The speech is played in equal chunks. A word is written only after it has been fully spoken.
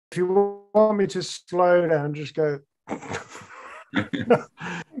you want me to slow down, just go.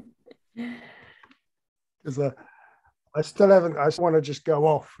 Because I still haven't. I want to just go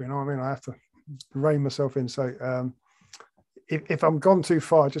off. You know what I mean? I have to rein myself in. So if I'm gone too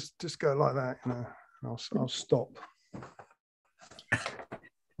far, just go like that. You know, and I'll stop.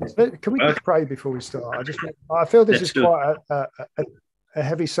 Can we just pray before we start? I feel this is quite a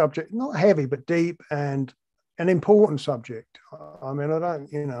heavy subject, not heavy, but deep and an important subject. I mean, I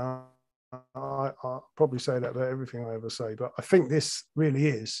don't, you know, I'll probably say that about everything I ever say, but I think this really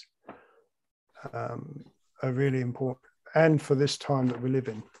is a really important, and for this time that we live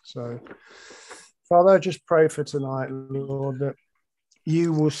in. So, Father, I just pray for tonight, Lord, that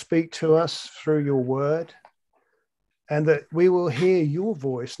you will speak to us through your word, and that we will hear your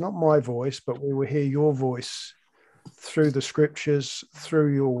voice, not my voice, but we will hear your voice through the scriptures,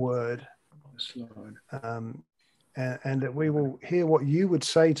 through your word. Yes, Lord. And that we will hear what you would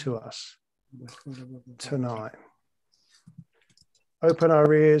say to us tonight. Open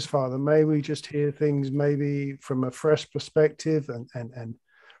our ears, Father. May we just hear things maybe from a fresh perspective and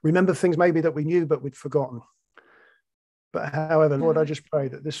remember things maybe that we knew but we'd forgotten. But however, Lord, I just pray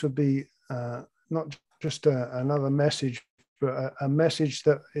that this would be not just another message, but a message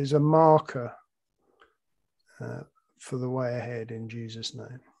that is a marker for the way ahead, in Jesus'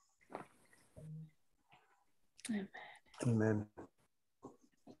 name. Amen. Amen.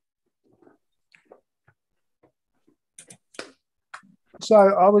 So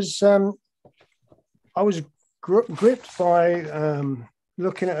I was gripped by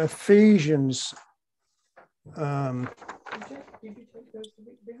looking at Ephesians. I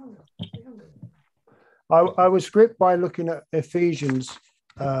was gripped by looking at Ephesians,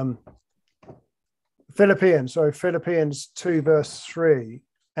 Philippians 2 verse 3,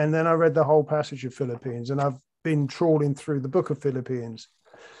 and then I read the whole passage of Philippians, and I've been trawling through the book of Philippians,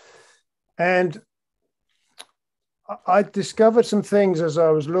 and I discovered some things as I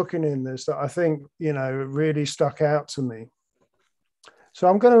was looking in this that I think, you know, really stuck out to me. So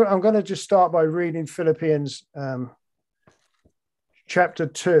I'm gonna just start by reading Philippians chapter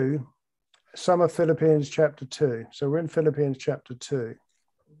 2, some of Philippians chapter 2. So we're in Philippians chapter 2.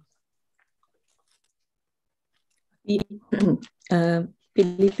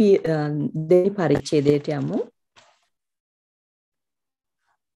 පිලිපි දෙවි පරිච්ඡේදයට යමු.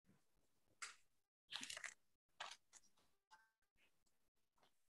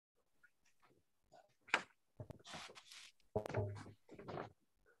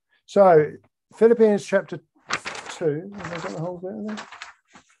 So Philippians chapter 2. Have I got the whole bit of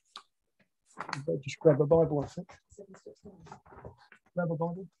there? Just grab a Bible, I think. Grab a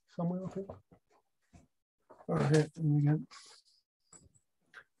Bible somewhere, I think. All right, here we go.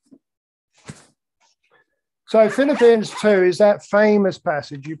 So Philippians 2 is that famous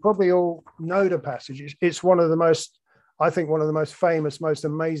passage. You probably all know the passage. It's one of the most, I think, one of the most famous, most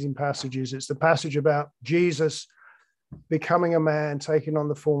amazing passages. It's the passage about Jesus becoming a man, taking on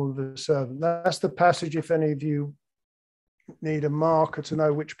the form of a servant. That's the passage, if any of you need a marker to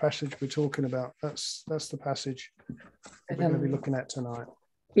know which passage we're talking about. That's the passage we're going to be looking at tonight.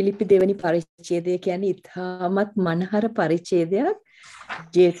 පිලිපි දෙවනි පරිච්ඡේදය කියන්නේ ඉතාමත් මනහර පරිච්ඡේදයක්.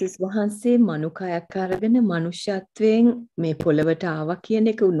 ජේසුස් වහන්සේ මනුකයක් අරගෙන මනුෂ්‍යත්වයෙන් මේ පොළවට ආවා කියන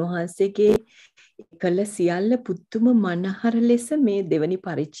එක උන්වහන්සේගේ කළ සියල්ල පුදුම මනහර ලෙස මේ දෙවනි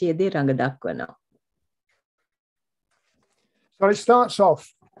පරිච්ඡේදයේ රඟ දක්වනවා. So it starts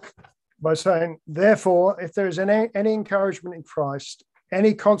off by saying, therefore, if there is any encouragement in Christ,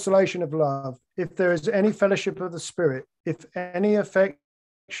 any consolation of love, if there is any fellowship of the Spirit, if any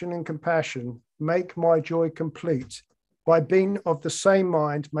affection and compassion, make my joy complete by being of the same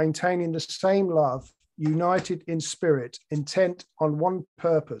mind, maintaining the same love, united in spirit, intent on one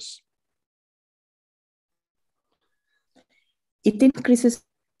purpose. ඉතින් ක්‍රිස්තුස්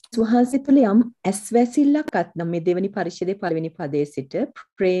වහන්සේ තුළ යම් ඇස්වැසිල්ලක් අත්නම් මේ දෙවනි පරිච්ඡේදයේ පළවෙනි පදයේ සිට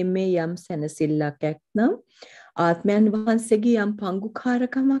ප්‍රේමයේ යම් සැනසෙල්ලක් ඇත්නම් ආත්මයන් වහන්සේගේ යම්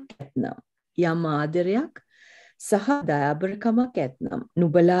පංගුකාරකමක් ඇත්නම් යම් ආදරයක් සහ දයාබරකමක් ඇත්නම්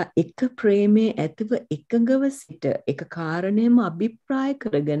නුඹලා එක ප්‍රේමයේ ඇතිව එකඟව සිට එක කාරණේම අභිප්‍රාය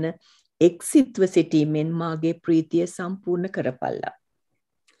කරගෙන එක් සිත්ව සිටීමෙන් මාගේ ප්‍රීතිය සම්පූර්ණ කරපල්ලා.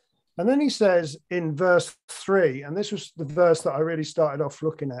 And then he says in verse 3, and this was the verse that I really started off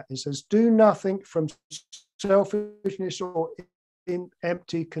looking at, he says, do nothing from selfishness or in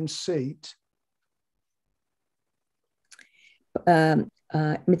empty conceit.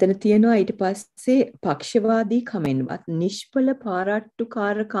 මෙතන තියෙනවා ඊට පස්සේ පක්ෂවාදී කමෙන්වත් නිෂ්ඵල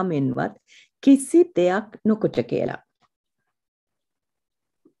පාරට්ටුකාරකමෙන්වත් කිසි දෙයක් නොකොට කියලා.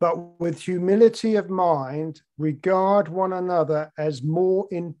 but with humility of mind, regard one another as more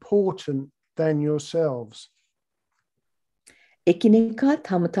important than yourselves. එකිනෙකා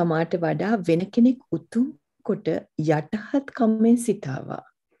තම තමාට වඩා වෙන කෙනෙක් උතුම් කොට යටහත් කමෙන් සිතාවා.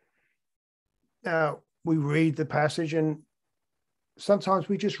 Now, we read the passage and sometimes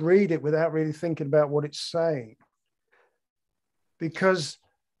we just read it without really thinking about what it's saying. Because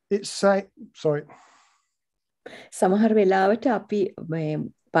it's saying, sorry. සමහර වෙලාවට අපි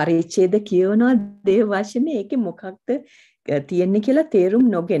පරිච්ඡේද කියවනවා දේව වචනේ ඒකේ මොකක්ද තියෙන්නේ කියලා තේරුම්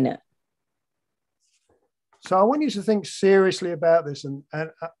නොගෙන. So I want you to think seriously about this. And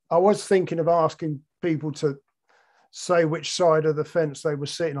I was thinking of asking people to say which side of the fence they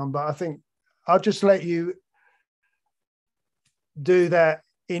were sitting on, but I think I'll just let you do that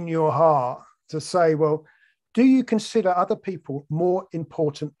in your heart to say, well, do you consider other people more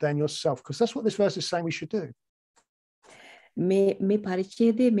important than yourself? Because that's what this verse is saying we should do. මේ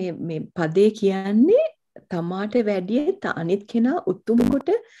පරිච්ඡේදයේ මේ පදේ කියන්නේ තමාට වැඩිය අනිත් කෙනා උතුම් කොට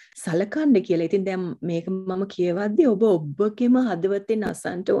සලකන්න කියලා. ඉතින් දැන් මේක මම කියවද්දී ඔබගේම හදවතෙන්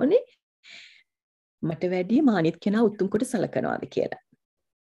අසන්න ඕනේ මට වැඩිය අනිත් කෙනා උතුම් කොට සලකනවාද කියලා.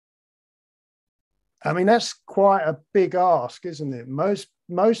 I mean, that's quite a big ask, isn't it?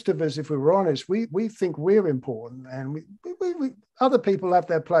 Most of us, if we're honest, we think we're important, and we other people have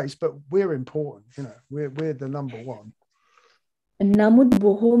their place, but we're important. You know, we're the number one. නමුත්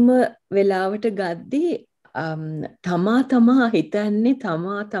බොහොම වෙලාවට ගද්දී තමා හිතන්නේ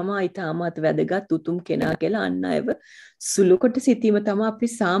තමා ඊටමත් වැදගත් උතුම් කෙනා කියලා අන්න අයව සුළුකොට සිටීම තමයි අපි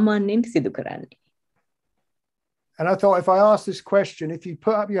සාමාන්‍යයෙන් සිදු කරන්නේ. And I thought if I ask this question, if you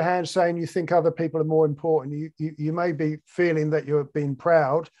put up your hand saying you think other people are more important, you may be feeling that you're being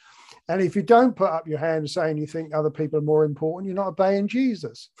proud. And if you don't put up your hand saying you think other people are more important, you're not obeying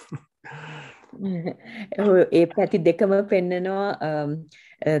Jesus. ඒ පැති දෙකම පෙන්නනවා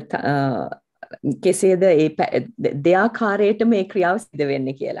කෙසේද දෙආකාරයට මේ ක්‍රියාව සිදු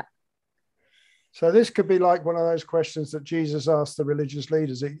වෙන්නේ කියලා. So this could be like one of those questions that Jesus asked the religious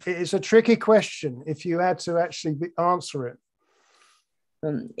leaders. It's a tricky question if you had to actually answer it.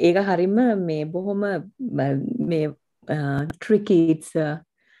 ඒක හරිම මේ බොහොම මේ tricky, it's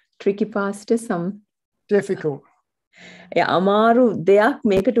tricky past some difficult. අමාරු දෙයක්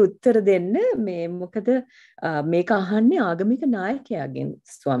මේකට උත්තර දෙන්න මේ මොකද මේක අහන්නේ ආගමික නායකයාගෙන්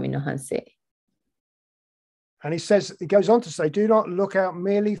ස්වාමීන් වහන්සේ. And he goes on to say, do not look out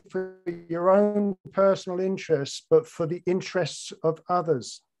merely for your own personal interests, but for the interests of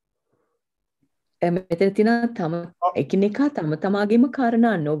others. මෙතන තියෙනවා තම එකිනෙකා තම තමාගේම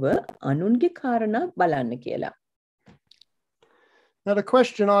කාරණා නොව අනුන්ගේ කාරණා බලන්න කියලා. Now the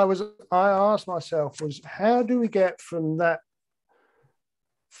question I asked myself was, how do we get from that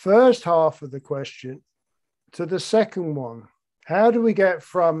first half of the question to the second one? How do we get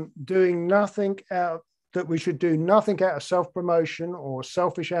from doing nothing out that we should do nothing out of self-promotion or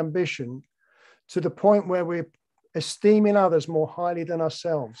selfish ambition to the point where we're esteeming others more highly than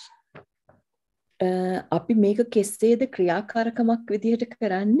ourselves? අපි මේක කෙසේද ක්‍රියාකාරකමක් විදිහට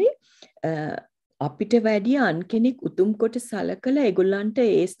කරන්නේ අපිට වැඩි අන් කෙනෙක් උතුම් කොට සලකලා ඒගොල්ලන්ට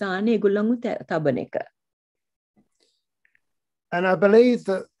ඒ ස්ථානේ ඒගොල්ලන්ව තබන එක. And I believe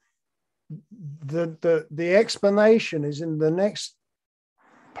that the explanation is in the next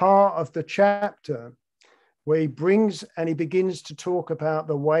part of the chapter where he brings and he begins to talk about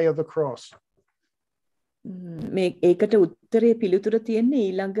the way of the cross. මේ ඒකට උත්තරේ පිළිතුර තියෙන්නේ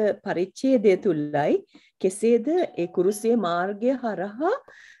ඊළඟ පරිච්ඡේදය තුලයි කෙසේද ඒ කුරුසියේ මාර්ගය හරහා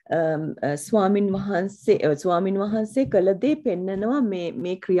ස්වාමින් වහන්සේ කළ දේ පෙන්නනවා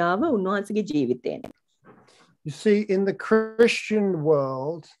මේ ක්‍රියාව උන්වහන්සේගේ ජීවිතයෙන්. You see, in the Christian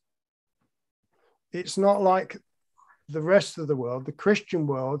world, it's not like the rest of the world. The Christian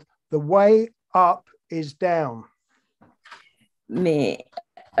world, the way up is down. මේ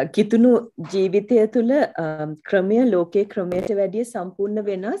කිතුණු ජීවිතය තුළ ක්‍රමය ලෝකේ ක්‍රමයට වැඩිය සම්පූර්ණ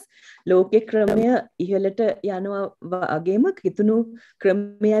වෙනස්. ලෝකේ ක්‍රමය ඉහළට යනවා වගේම කිතුණු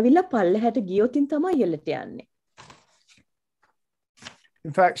ක්‍රමය ඇවිල්ලා පල්ලෙහාට ගියොතින් තමයි ඉහළට යන්නේ.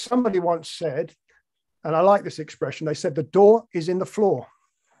 In fact, somebody once said, and I like this expression, they said the door is in the floor.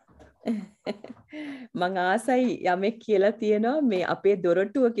 මං ආසයි යමෙක් කියලා තියෙනවා මේ අපේ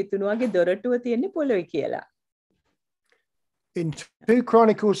දොරටුව කිතුණුවගේ දොරටුව තියෙන්නේ පොළොවේ කියලා. In 2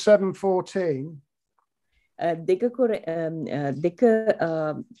 Chronicles 7:14,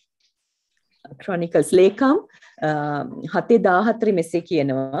 Chronicles ලේකම් 7:14 මෙසේ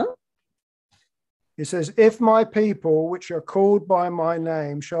කියනවා. It says, if my people, which are called by my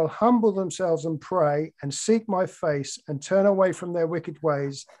name, shall humble themselves and pray and seek my face and turn away from their wicked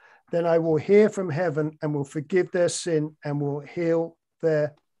ways, then I will hear from heaven and will forgive their sin and will heal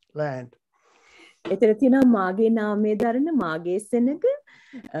their land. එතන තියෙනවා මාගේ නාමය දරන මාගේ සෙනඟ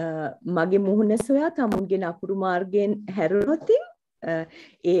මගේ මුහුණ සොයා තමුන්ගේ නපුරු මාර්ගයෙන් හැරුණොත්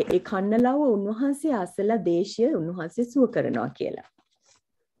ඒ කන්නලව උන්වහන්සේ අසලා දේශය උන්වහන්සේ සුව කරනවා කියලා.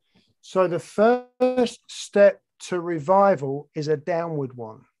 So the first step to revival is a downward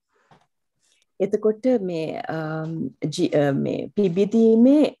one. එතකොට මේ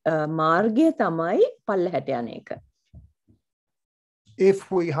පිබිදීමේ මාර්ගය තමයි පල්ලහැට යන එක.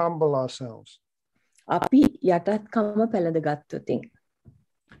 If we humble ourselves. අපි යටත්කම පැළඳගත්තොතින්.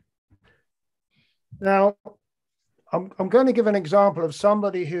 Now, I'm going to give an example of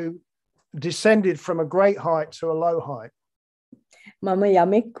somebody who descended from a great height to a low height. මම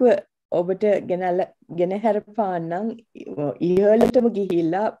යමෙක්ව ඔබට ගෙන හැරපාන්නම් ඉහළටම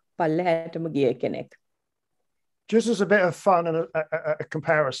ගිහිල්ලා පල්ලහැටම ගිය කෙනෙක්. Just as a bit of fun and a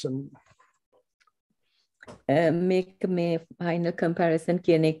comparison. Make me final comparison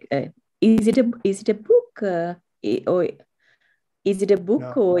කියන එක. Is it a book or is it a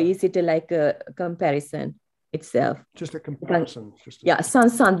book or is it like a comparison itself? Just a comparison.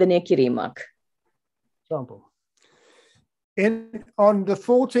 සංසන්දනය කිරීමක්. Example. On the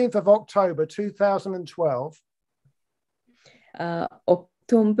 14th of October 2012,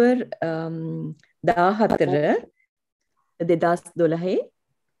 October 14 2012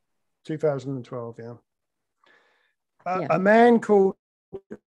 2012, yeah. A man called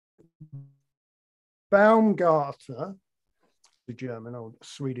Baumgartner, the German or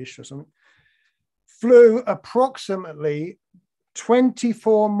Swedish or something, flew approximately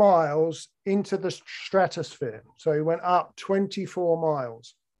 24 miles into the stratosphere. So he went up 24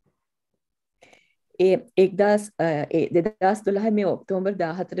 miles. 2012 මේ October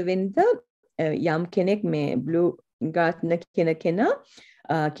 14 වෙනිදා යම් කෙනෙක් මේ blue ගාර්ට්නර් කියන කෙනා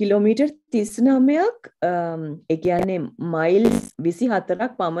kilometre 39ක් ඒ කියන්නේ Miles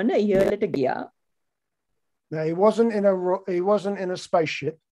 24ක් පමණ ඉහළට ගියා. Now he wasn't in a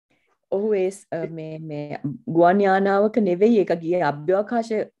spaceship. ඔහු මේ ගුවන් යානාවක නෙවෙයි, ඒක ගියේ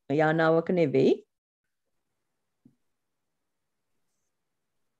අභ්‍යවකාශ යානාවක නෙවෙයි.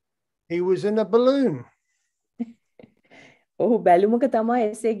 He was in a balloon. ඔහු බැලුමක තමයි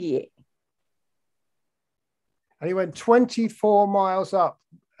එසේ ගියේ. And he went 24 miles up.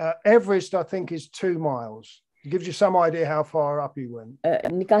 Everest, I think, is 2 miles. It gives you some idea how far up he went.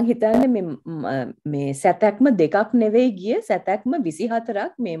 නිකන් හිතන්න මේ සැතැක්ම දෙකක් නෙවෙයි ගියේ, සැතැක්ම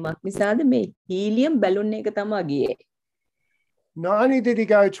 24ක් මේ මක් නිසාද මේ හීලියම් බැලුන් එක තමයි ගියේ. Not only did he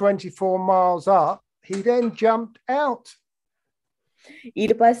go 24 miles up, he then jumped out.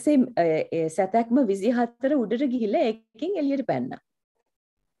 ඊට පස්සේ සැතැක්ම 24 උඩට ගිහිල්ලා එකකින් එළියට පැන්නා.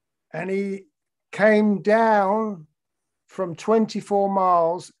 And he came down from 24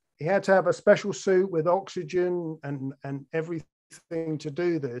 miles. He had to have a special suit with oxygen and everything to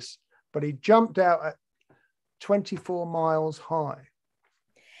do this, but he jumped out at 24 miles high.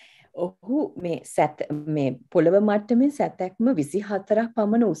 ඔහු මේ පොළව මට්ටමින් සැතැක්ම 24ක්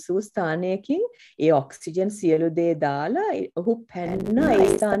පමණ උසු ස්ථානයකින් ඒ ඔක්සිජන් සියලු දේ දාලා ඔහු පැන්නා ඒ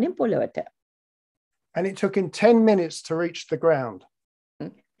ස්ථානයෙන් පොළවට. And it took him 10 minutes to reach the ground.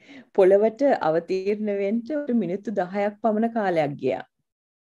 පොළවට අවතීර්ණ වෙන්න මිනිත්තු 10ක් පමණ කාලයක් ගියා.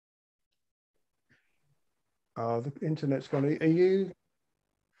 Oh, the internet's gone. Are you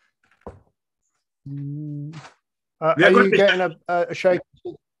getting a shake?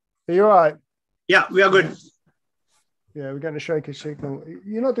 Are you all right? Yeah, we are good. Yeah, we're getting a shaky signal.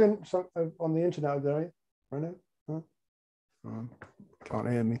 You're not doing something on the internet, are you? Right now? Huh? Oh, can't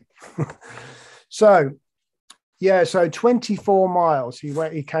hear me. So 24 miles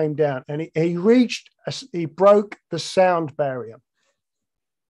he came down, and he broke the sound barrier.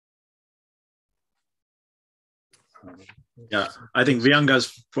 Yeah, I think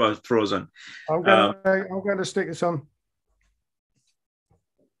Vianga's frozen. I'm going to stick this on.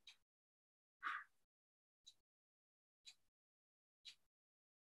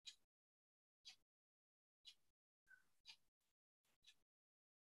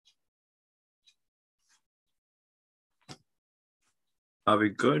 Are we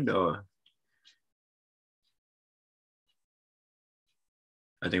good or?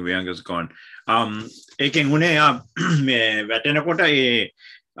 I think Vianga's gone. Eking une ya me වැටෙනකොට A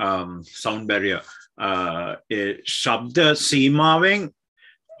sound barrier ඒ ශබ්ද සීමාවෙන්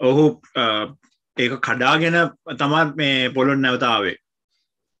ඔහු ඒක කඩාගෙන තමයි මේ පොළොන් නැවත ආවේ.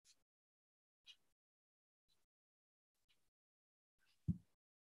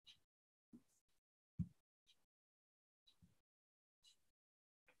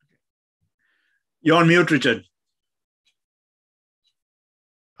 You're on mute, Richard.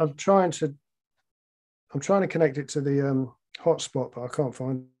 I'm trying to connect it to the hotspot, but I can't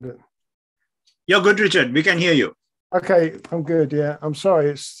find it. You're good, Richard. We can hear you. Okay, I'm good. Yeah, I'm sorry.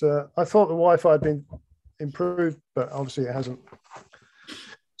 It's I thought the Wi-Fi had been improved, but obviously it hasn't.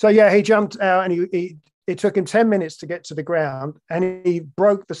 So yeah, he jumped out, and it took him 10 minutes to get to the ground, and he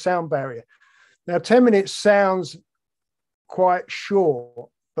broke the sound barrier. Now, 10 minutes sounds quite short,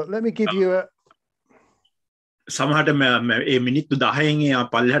 but let me give you a. සමහරට මේ මිනිත්තු 10න් එයා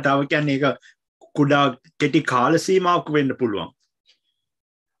පල්ලෙහාට ආව කියන්නේ ඒක කුඩා කෙටි කාල සීමාවක් වෙන්න පුළුවන්.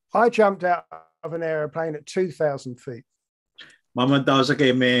 I jumped out of an airplane at 2,000 feet. මම දවසක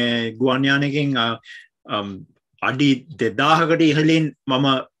මේ ගුවන් යානයකින් අඩි 2000කට ඉහළින් මම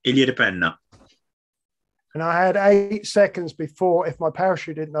එළියට පැන්නා. And I had 8 seconds before, if my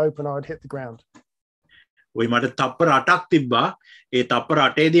parachute didn't open, I'd hit the ground. ඔය මට තප්පර 8ක් තිබ්බා. ඒ තප්පර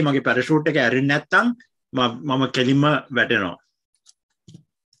 8ේදී මගේ පැරෂූට් එක ඇරෙන්නේ නැත්නම් මම කෙලින්ම වැටෙනවා.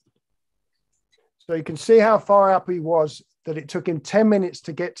 So you can see how far up he was, that it took him 10 minutes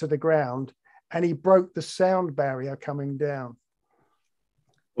to get to the ground, and he broke the sound barrier coming down.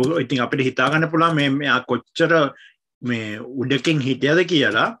 ඉතින් අපිට හිතා ගන්න පුළුවන් මෙයා කොච්චර මේ උඩකින් හිටියද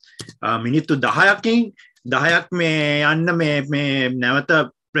කියලා. මිනිත්තු 10ක් මේ යන්න මේ නැවත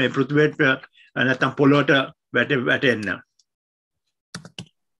පෘථිවියට නැත්නම් පොළොවට වැටෙන්න.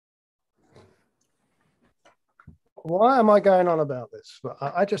 Why am I going on about this?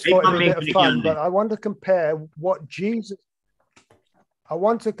 I just thought it'd be a bit of fun, but I want to compare what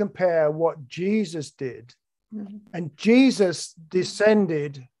Jesus did. And Jesus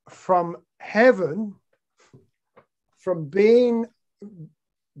descended from heaven, from being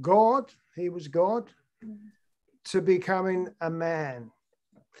God, he was God, to becoming a man,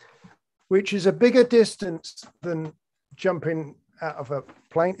 which is a bigger distance than jumping out of a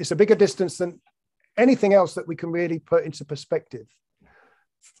plane. It's a bigger distance than anything else that we can really put into perspective.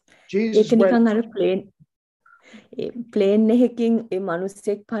 Jesus went... plane එකකින් ඒ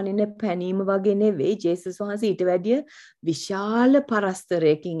මිනිස්සෙක් පනින පැනීම වගේ නෙවෙයි. ජේසුස් වහන්සේ ඊට වැඩිය විශාල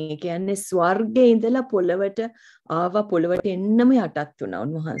පරස්තරයකින්, ඒ කියන්නේ ස්වර්ගයේ ඉඳලා පොළවට ආවා, පොළවට එන්නම යටත් වුණා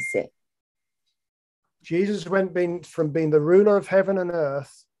උන්වහන්සේ. Jesus went from being the ruler of heaven and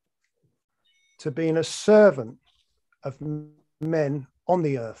earth to being a servant of men on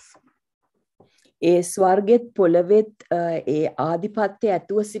the earth. ඒ ස්වර්ගෙත් පොළවෙත් ඒ ආධිපත්‍ය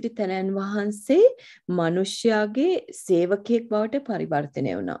ඇතුව සිටි තැනන් වහන්සේ මිනිස්යාගේ සේවකයෙක් බවට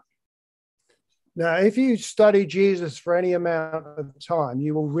පරිවර්තනය වුණා. Now, if you study Jesus for any amount of time,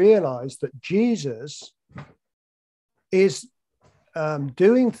 you will realize that Jesus is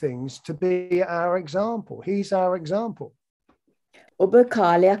doing things to be our example. He's our example. ඔබ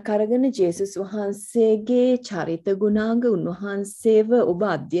කාලයක් අරගෙන ජේසුස් වහන්සේගේ චරිත ගුණාංග උන්වහන්සේව ඔබ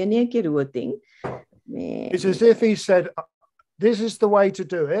අධ්‍යයනය කෙරුවොතින් it's as if he said, this is the way to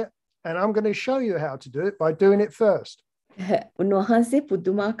do it, and I'm going to show you how to do it by doing it first. උන්වහන්සේ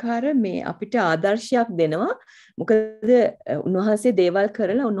පුදුමාකාර මේ අපිට ආදර්ශයක් දෙනවා. මොකද උන්වහන්සේ දේවල්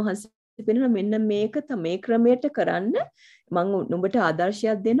කරලා උන්වහන්සේ වෙනවා මෙන්න මේක මේ ක්‍රමයට කරන්න මම නුඹට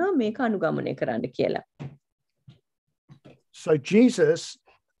ආදර්ශයක් දෙනවා මේක අනුගමනය කරන්න කියලා. So Jesus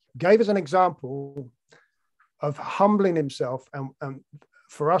gave us an example of humbling himself and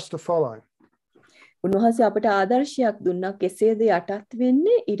for us to follow. උන්වහන්සේ අපට ආදර්ශයක් දුන්නා කෙසේද යටත්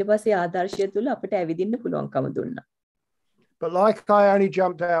වෙන්නේ ඊට පස්සේ ආදර්ශය තුල අපට ඇවිදින්න පුළුවන්කම දුන්නා. But like I only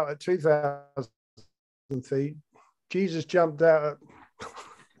jumped out at 2,000 feet, Jesus jumped out at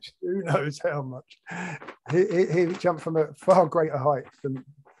who knows how much. He jumped from a far greater height than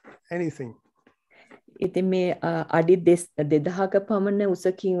anything. ඉතින් මේ අඩි 2000ක පමණ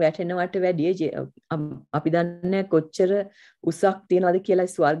උසකින් වැටෙනවට වැඩිය අපි දන්නේ කොච්චර උසක් තියනවද කියලා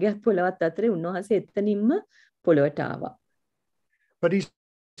ස්වර්ගයක් පොළවත් අතරේ උන්වහන්සේ එතනින්ම පොළවට ආවා. But he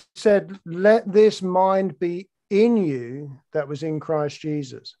said, let this mind be in you that was in Christ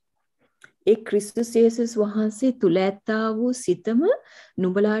Jesus. ඒ ක්‍රිස්තුස් යේසුස් වහන්සේ තුල ඇත්තා වූ සිතම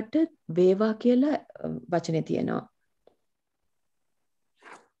නුඹලාට වේවා කියලා වචනේ තියෙනවා.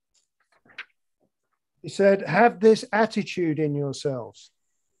 He said, have this attitude in yourselves.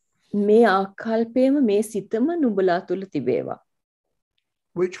 මේ ආකල්පයම මේ සිතම නුඹලා තුල තිබේවා.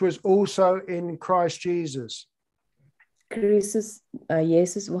 Which was also in Christ Jesus. ක්‍රිස්තුස්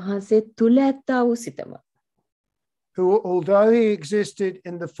යේසුස් වහන්සේ තුල ඇත්තා වූ සිතම. Who, although he existed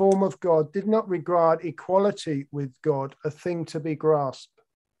in the form of God, did not regard equality with God a thing to be grasped.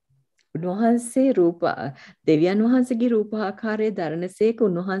 උන්වහන්සේ දෙවියන් වහන්සේගේ රූපාකාරයේ දරණසේක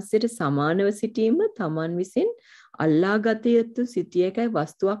උන්වහන්සේට සමානව සිටීම තමන් විසින් අල්ලාගත යුතු සිටියකයි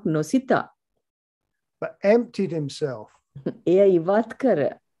වස්තුවක් නොසිතා. But emptied himself. එය ඉවත් කර.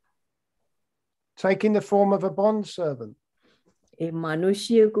 Taking the form of a bondservant. ඒ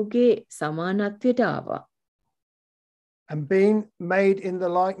මිනිසියෙකුගේ සමානත්වයට ආවා. and being made in the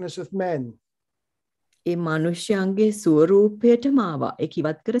likeness of men. ඒ මනුෂ්‍යයන්ගේ ස්වරූපයටම ආවා. ඒ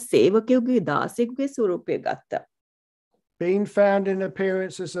කිවත් කර සේවකයෙකුගේ දාසයෙකුගේ ස්වරූපය ගත්තා. Being found in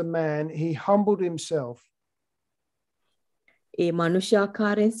appearance as a man, he humbled himself. ඒ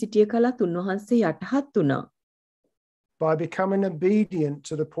මනුෂ්‍යාකාරයෙන් සිටිය කලත් උන්වහන්සේ යටහත් වුණා. By becoming obedient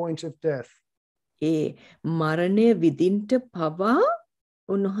to the point of death. ඒ මරණය විඳින්න පවා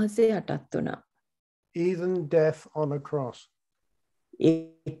උන්වහන්සේ යටත් වුණා. Even death on a cross. ඒ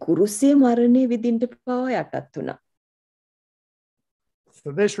කුරුසියේ මරණය විඳින්න පවා යටත් වුණා.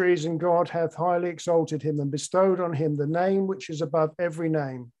 For this reason, God hath highly exalted him and bestowed on him the name which is above every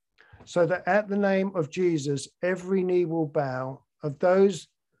name, so that at the name of Jesus every knee will bow, of those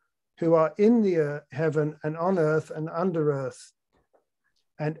who are in the heaven and on earth and under earth,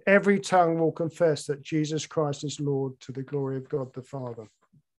 and every tongue will confess that Jesus Christ is Lord, to the glory of God the Father.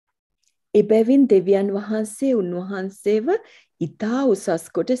 එබැවින් දෙවියන් වහන්සේ උන්වහන්සේව ඉතා උසස්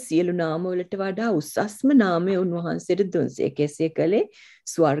කොට සියලු නාමවලට වඩා උසස්ම නාමය උන්වහන්සේට දුන්සේ. කෙසේ කළේ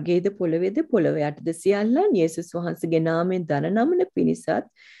ස්වර්ගයේද පොළොවේද පොළොව යටද සියල්ලන් යේසුස් වහන්සේගේ නාමයෙන් දන නමන පිණිසත්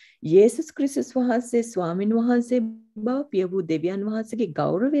යේසුස් ක්‍රිස්තුස් වහන්සේ ස්වාමින් වහන්සේ බව පිය වූ දෙවියන් වහන්සේගේ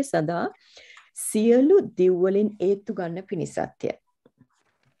ගෞරවය සඳහා සියලු දිව්වලින් ඒත්තු ගන්න පිණිසත්ය.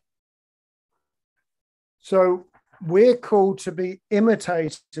 So we're called to be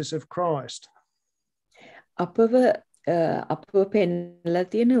imitators of Christ. අපව පෙන්ලා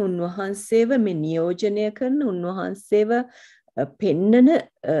තියෙන උන්වහන්සේව මේ නියෝජනය කරන උන්වහන්සේව පෙන්නන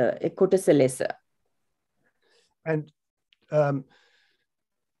කොටස ලෙස. And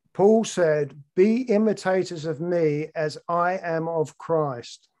Paul said, be imitators of me as I am of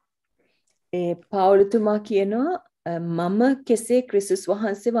Christ. පවුලතුමා කියනවා මම කෙසේ ක්‍රිස්තුස්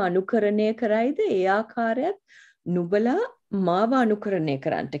වහන්සේව අනුකරණය කරයිද ඒ ආකාරයත් නුඹලා මාව අනුකරණය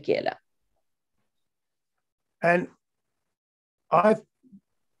කරන්නට කියලා. And I've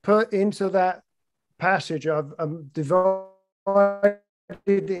put into that passage, I've divided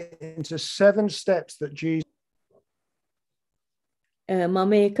it into 7 steps that Jesus.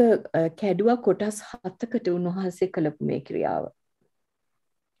 මම ඒක කැඩුවා කොටස් 7කට උන්වහන්සේ කළපු මේ ක්‍රියාව.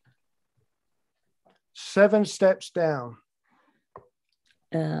 7 steps down.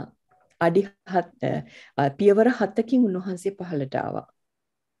 අඩි පියවර 7කින් උන්වහන්සේ පහළට ආවා.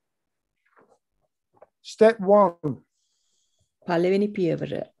 Step 1. පළවෙනි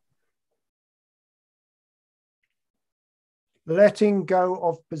පියවර. Letting go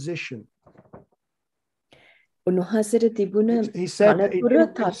of position. උන්වහන්සේට තිබුණ He said අනතුරු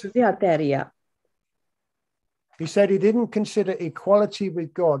තත්ත්වය අතහැරියා. He said he didn't consider equality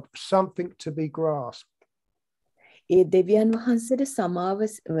with God something to be grasped. ඒ දෙවියන් වහන්සේට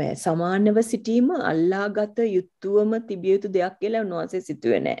සමානව සිටීම අල්ලාගත යුතුවම තිබිය යුතු දෙයක් කියලා උන්වහන්සේ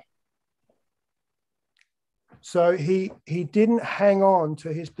සිතුවේ නැහැ. So he didn't hang on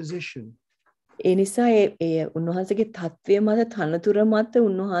to his position. ඒ නිසා ඒ උන්වහන්සේගේ තත්ත්වය මත තනතුර මත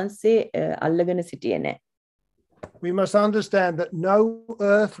උන්වහන්සේ අල්ලගෙන සිටියේ නැහැ. We must understand that no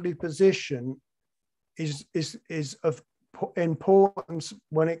earthly position is of importance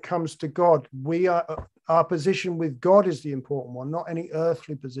when it comes to God. Our position with God is the important one, not any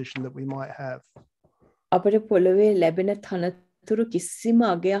earthly position that we might have. අපේ පොළවේ ලැබෙන තනතුරු කිසිම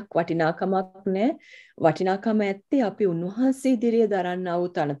අගයක් වටිනාකමක් නැහැ. වටිනාකම ඇත්තේ අපි උන්වහන්සේ ඉදිරියේ දරන්නා වූ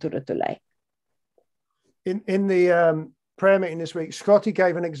තනතුර තුලයි. In the prayer meeting this week, Scotty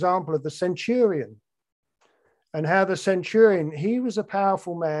gave an example of the centurion and how the centurion, he was a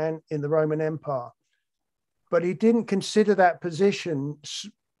powerful man in the Roman Empire, but he didn't consider that position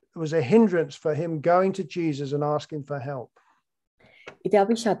was a hindrance for him going to Jesus and asking for help. ඉතින්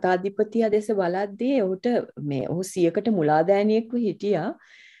අපි ශතාධිපතියා දෙස බලද්දී ඔහුට ඔහු 100කට මුලාදෑනියෙක්ව හිටියා.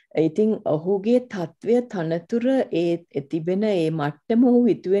 ඉතින් ඔහුගේ තත්වය තනතුර ඒ තිබෙන ඒ මට්ටම ඔහු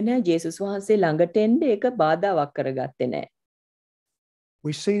හිතුවේ නැහැ ජේසුස් වහන්සේ ළඟට එන්න ඒක බාධාවක් කරගත්තේ නැහැ.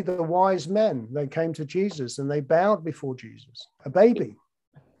 We see the wise men, they came to Jesus and they bowed before Jesus, a baby.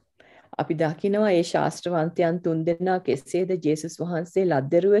 අපි දකිනවා ඒ ශාස්ත්‍රවන්තයන් තුන්දෙනා කෙසේද ජේසුස් වහන්සේ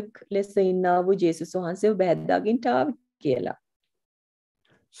ලද්දරුවෙක් ලෙස ඉන්නා වූ ජේසුස් වහන්සේව බැහැද්දාගින්ට ආවේ කියලා.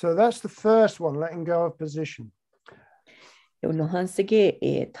 So that's the first one, letting go of position. උන්වහන්සේගේ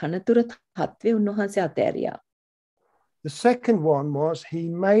ඒ තනතුර තත්ත්වය උන්වහන්සේ අතෑරියා. The second one was he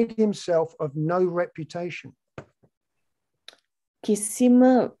made himself of no reputation. කිසිම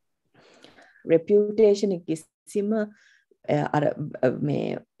reputation කිසිම අර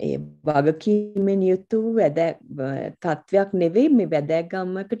මේ ඒ වගකීමෙන් යුතු තත්වයක් නෙවෙයි මේ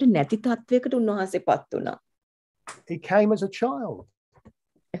වැදගත්කමකට නැති තත්වයකට උන්වහන්සේපත් වුණා. He came as a child.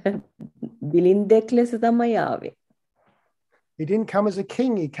 බිලින්දෙක් ලෙස තමයි ආවේ. He didn't come as a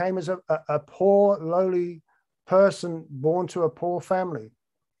king, he came as a poor, lowly person born to a poor family.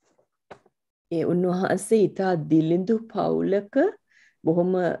 ඒ උන්වහන්සේ ඉතා දිලිඳු පවුලක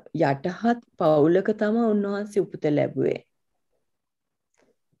බොහොම යටහත් පවුලක තමයි උන්වහන්සේ උපත ලැබුවේ.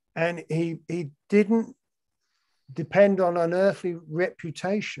 And he didn't depend on an earthly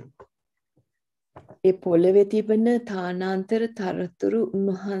reputation. ඒ පොළවේ තිබෙන තානාන්තර තරතුරු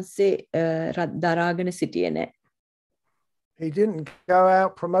උන්වහන්සේ දරාගෙන සිටියේ නැහැ. He didn't go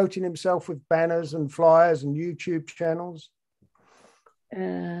out promoting himself with banners and flyers and YouTube channels.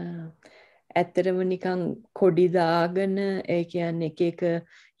 ඇත්තටම නිකන් කොඩි දාගෙන ඒ කියන්නේ එක එක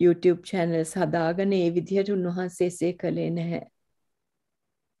YouTube channels හදාගෙන ඒ විදිහට උන්වහන්සේ එසේ කළේ නැහැ.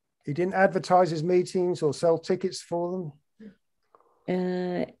 He didn't advertise his meetings or sell tickets for them.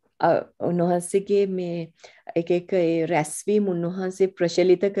 උන්වහන්සේගේ මේ එක එක ඒ රැස්වීම උන්වහන්සේ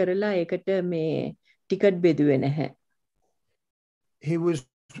ප්‍රචලිත කරලා ඒකට මේ ටිකට් බෙදුවේ නැහැ. He was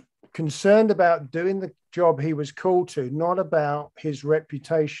concerned about doing the job he was called to, not about his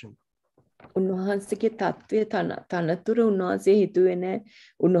reputation. උන්වහන්සේගේ තත්ත්වය තනතුර උන්වහන්සේ හිතුවේ නැහැ.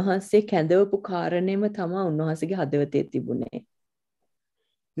 උන්වහන්සේ කැඳවපු කාරණේම තමයි උන්වහන්සේගේ හදවතේ තිබුණේ.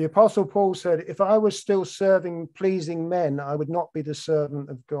 The Apostle Paul said, if I was still serving pleasing men, I would not be the servant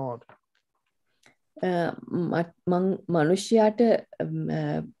of God. මනුෂ්‍යයාට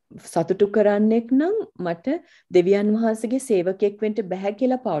සතුටු කරන්නෙක් නම් මට දෙවියන් වහන්සේගේ සේවකයෙක් වෙන්න බෑ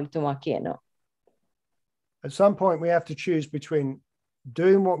කියලා පෞල්තුමා කියනවා. At some point we have to choose between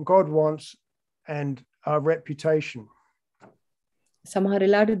doing what God wants and our reputation. සමහර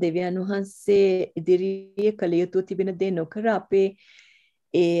වෙලාවට දෙවියන් වහන්සේ ඉදිරියේ කළ යුතු තිබෙන දේ නොකර අපේ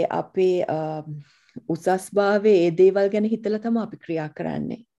උසස්භාවයේ ඒ දේවල් ගැන හිතලා තමයි අපි ක්‍රියා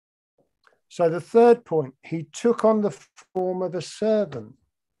කරන්නේ. So the third point, he took on the form of a servant.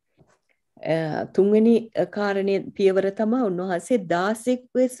 තුන්වෙනි කාරණේ පියවර තමයි උන්වහන්සේ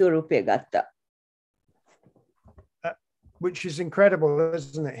දාසෙක්ගේ ස්වරූපය ගත්තා. Which is incredible,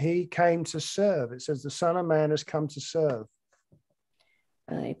 isn't it? He came to serve. It says the Son of Man has come to serve.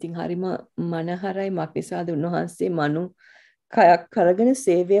 ඉතින් හරිම මනහරයි මක්නිසාද උන්වහන්සේ මනු කයක් කරගෙන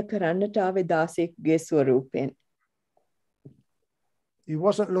සේවය කරන්නට ආවේ දාසෙක්ගේ ස්වරූපයෙන්. He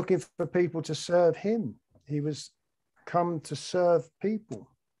wasn't looking for people to serve him. He was come to serve people.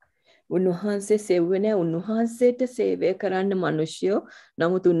 උන්වහන්සේ සෙව්වේ නැහැ උන්වහන්සේට සේවය කරන්න මිනිස්සුયો.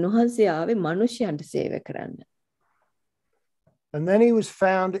 නමුත් උන්වහන්සේ ආවේ මිනිසයන්ට සේවය කරන්න. And then he was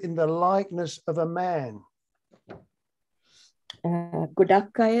found in the likeness of a man.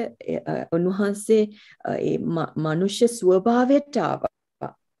 ගොඩක් අය උන්වහන්සේ ඒ මනුෂ්‍ය ස්වභාවයට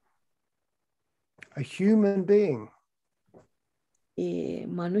ආවා. A human being. ඒ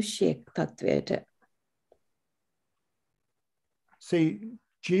මනුෂ්‍යෙක් තත්වයට. See,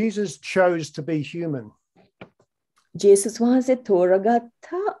 Jesus chose to be human. ජේසුස් වහන්සේ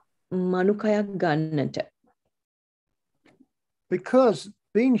තෝරගත්තා මනුකයක් ගන්නට. Because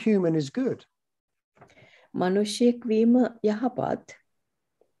being human is good. මනුෂ්‍යෙක් වීම යහපත්.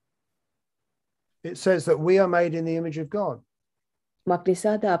 It says that we are made in the image of God.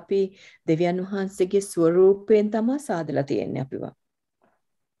 මක්නිසාද අපි දෙවියන් වහන්සේගේ ස්වරූපයෙන් තමයි සාදලා තියෙන්නේ අපිව.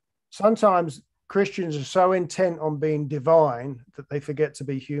 Sometimes Christians are so intent on being divine that they forget to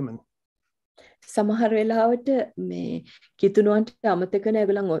be human. සමහර වෙලාවට මේ කිතුණුවන්ට අමතක කරන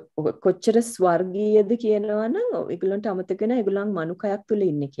ඒගොල්ලන් කොච්චර ස්වර්ගීයද කියනවා නම් ඒගොල්ලන්ට අමතක කරන ඒගොල්ලන් මනුකයක් තුල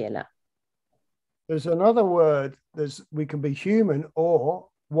ඉන්නේ කියලා. There's another word, we can be human, or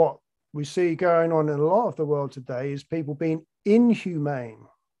what we see going on in a lot of the world today is people being inhumane.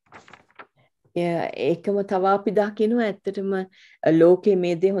 ඒකම තව අපි දකිනවා ඇත්තටම ලෝකයේ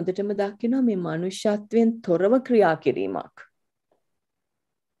මේ දේ හොඳටම දකිනවා මේ මනුෂ්‍යත්වයෙන් තොරව ක්‍රියා කිරීමක්.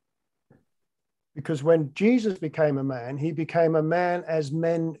 Because when Jesus became a man, he became a man as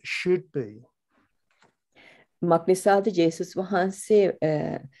men should be. මක්නිසාද ජේසුස් වහන්සේ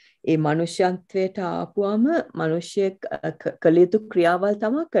ඒ මනුෂ්‍යත්වයට ආපුවම මිනිසෙක් කළ යුතු ක්‍රියාවල්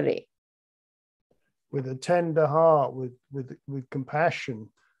තමයි කරේ. With a tender heart, with compassion.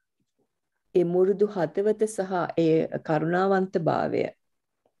 ඒ මුරුදු හදවත සහ ඒ කරුණාවන්ත භාවය.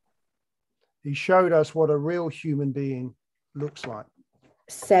 He showed us what a real human being looks like.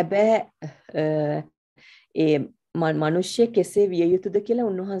 සැබෑ ඒ මිනිස්සෙ කෙසේ විය යුතුද කියලා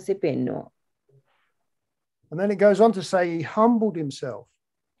උන්වහන්සේ පෙන්වනවා. And then it goes on to say he humbled himself.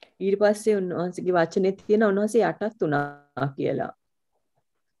 ඊට පස්සේ උන්වහන්සේගේ වචනේ තියෙන උන්වහන්සේ යටත් වුණා කියලා.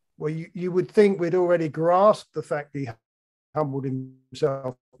 Well, you would think we'd already grasped the fact he humbled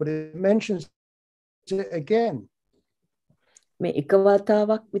himself, but it mentions it again. මේ එක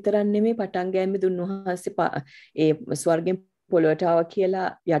වතාවක් විතරක් නෙමෙයි පටන් ගෑමේදී උන්වහන්සේ ඒ ස්වර්ගෙන් පොළොවට ආවා කියලා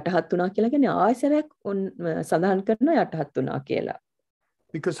යටහත් වුණා කියලා කියන්නේ ආයසරයක් සඳහන් කරනවා යටහත් වුණා කියලා.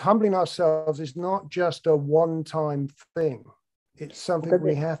 Because humbling ourselves is not just a one-time thing. It's something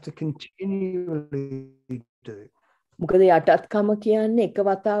we have to continually do. මොකද යටත්කම කියන්නේ එක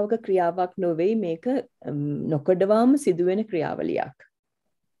වතාවක ක්‍රියාවක් නොවේ මේක නොකඩවාම සිදුවෙන ක්‍රියාවලියක්.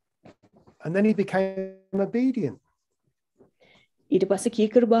 And then he became obedient. ඊට පස්සේ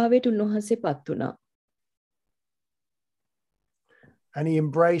කීකරුභාවයට උන්වහන්සේපත් වුණා. And he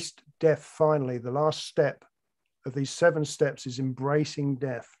embraced death finally. The last step of these 7 steps is embracing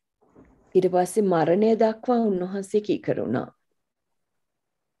death. ඊට පස්සේ මරණය දක්වා උන්වහන්සේ කීකරු වුණා.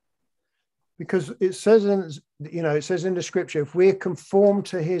 Because it says in the scripture, if we're conformed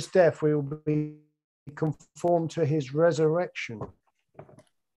to his death, we will be conformed to his resurrection.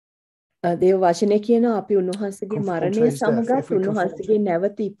 දේව වචනේ කියනවා අපි උන්වහන්සේගේ මරණය සමගත් උන්වහන්සේගේ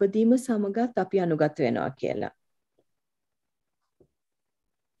නැවත ඉපදීම සමගත් අපි අනුගත වෙනවා කියලා.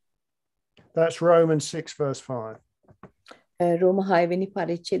 That's Romans 6 verse 5. රෝම 6 වෙනි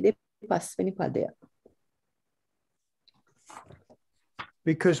පරිච්ඡේදයේ 5 වෙනි පදය.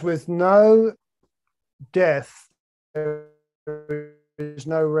 Because with no death, there is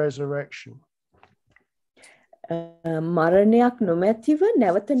no resurrection. මරණයක් නොමැතිව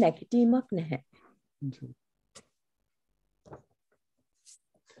නැවත නැගිටීමක් නැහැ.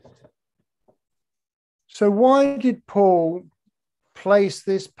 So why did Paul place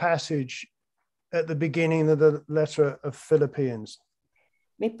this passage at the beginning of the letter of Philippians?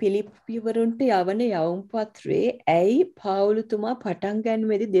 මේ පිලිප්පිවරුන්ට යවන යවුම් පත්‍රයේ ඇයි පාවුලුතුමා පටන්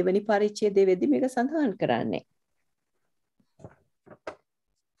ගන්නවේදී දෙවනි පරිච්ඡේදයේදී මේක සඳහන් කරන්නේ?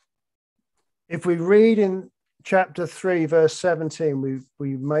 If we read in chapter 3 verse 17, we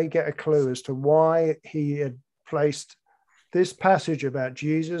may get a clue as to why he had placed this passage about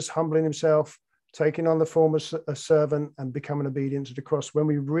Jesus humbling himself, taking on the form of a servant and becoming obedient to the cross. When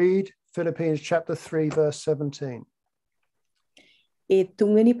we read Philippians chapter 3 verse 17. ඒ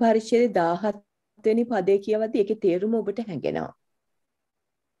තුන්වෙනි පරිච්ඡේදයේ 17 වෙනි පදේ කියවද්දී ඒකේ තේරුම ඔබට හැඟෙනවා.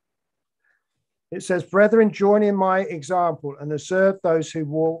 It says, "Brethren, join in my example and observe those who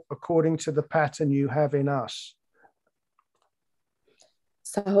walk according to the pattern you have in us."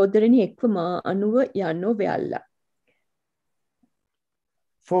 සහෝදරනි එක්ව මා අනුව යන්නෝ වෙයල්ලා.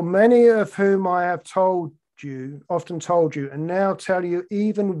 For many of whom I have often told you, and now tell you,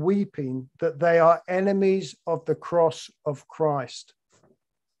 even weeping, that they are enemies of the cross of Christ.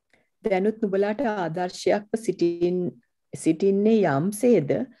 දැනුත් නුඹලාට ආදර්ශයක්ව සිටින්නේ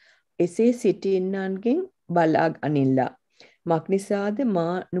යම්සේද එසේ සිටින්නන්ගෙන් බලා අනිල්ලා. මක්නිසාද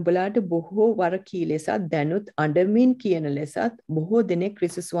මා නුඹලාට බොහෝ වර කී ලෙසත් දැනුත් අඬමින් කියන ලෙසත් බොහෝ දෙනෙක්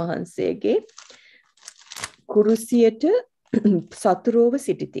ක්‍රිස්තුස් වහන්සේගේ කුරුසියට සතුරුව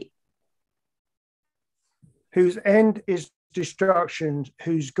සිටිති. Whose end is destruction,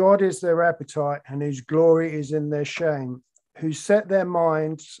 whose God is their appetite, and whose glory is in their shame, who set their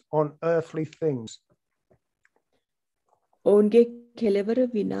minds on earthly things. ඔවුන්ගේ කෙලවර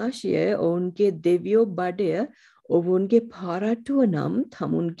විනාශය, ඔවුන්ගේ දෙවියෝ බඩය, ඔවුන්ගේ පාරට්ටුව නම්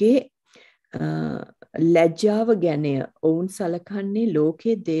තමුන්ගේ ලැජ්ජාව ගැනය. ඔවුන් සලකන්නේ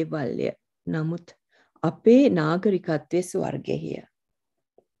ලෝකයේ දේවල්ය. නමුත් අපේ නාගරිකත්වයේ ස්වර්ගයේය.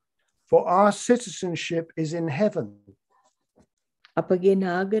 For our citizenship is in heaven. අපගේ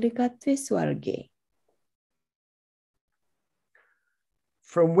නාගරිකත්වයේ ස්වර්ගයේ.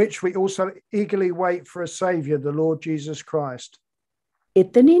 From which we also eagerly wait for a Savior, the Lord Jesus Christ.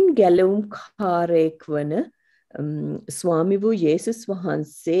 එතනින් ගැලවුම් කාරයෙක් වන ස්වාමි වූ යේසුස්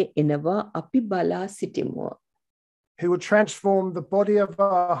වහන්සේ එනවා අපි බලා සිටිමු. Who will transform the body of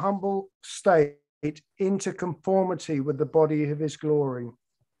our humble state into conformity with the body of his glory.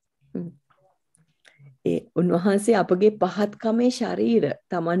 උන්වහන්සේ අපගේ පහත්කමේ ශරීර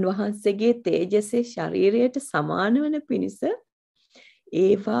තමන් වහන්සේගේ තේජසේ ශරීරයට සමාන වන පිණිස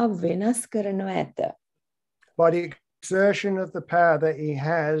ඒවා වෙනස් කරනවා ඇත. By the exertion of the power that he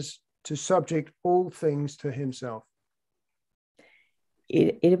has to subject all things to himself.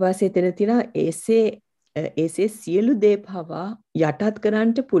 ඊට පස්සේ එතන තියෙනවා ඒසේ සියලු දේ පවා යටත්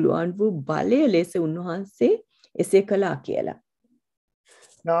කරන්නට පුළුවන් වූ බලය ලෙස උන්වහන්සේ එසේ කළා කියලා.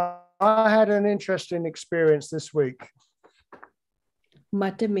 Now, I had an interesting experience this week.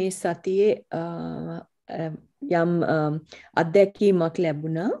 මට මේ සතියේ යම් අත්දැකීමක්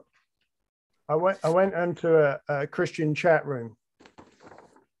ලැබුණා. I went into a Christian chat room.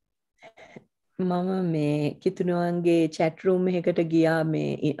 මම මේ කිතුණුවන්ගේ chat room එකකට ගියා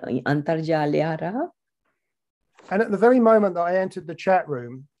මේ අන්තර්ජාලය හරහා. And at the very moment that I entered the chat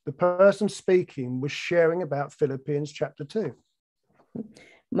room, the person speaking was sharing about Philippians chapter 2.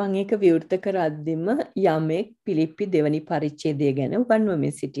 මම ඒක විවෘත කරද්දිම යමෙක් පිලිප්පි දෙවනි පරිච්ඡේදය ගැන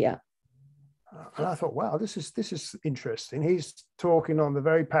උගන්වමින් සිටියා. And I thought, wow, this is interesting. He's talking on the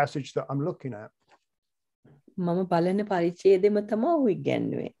very passage that I'm looking at. මම බලන පරිච්ඡේදෙම තමයි ඔහු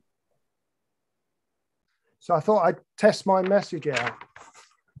ඉගැන්වුවේ. So I thought I'd test my message out.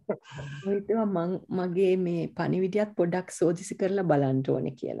 මගේ මේ පණිවිඩයත් පොඩ්ඩක් සෝදිසි කරලා බලන්න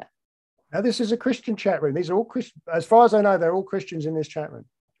ඕනේ කියලා. Now this is a Christian chat room. These are all Christian. As far as I know, they're all Christians in this chat room.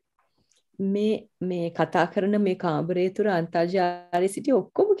 මේ කතා කරන මේ කාමරය තුර අන්තර්ජාලයේ සිටි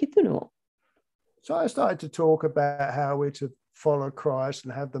ඔක්කොම කිතුණෝ. So I started to talk about how we're to follow Christ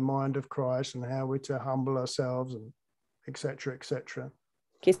and have the mind of Christ and how we're to humble ourselves and etc. etc.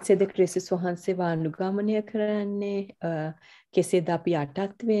 කෙසේද ක්‍රිස්තුස් වහන්සේව අනුගමනය කරන්නේ කෙසේද අපි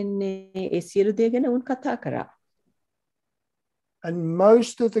යටත් වෙන්නේ ඒ සියලු දේ ගැන උන් කතා කරා. And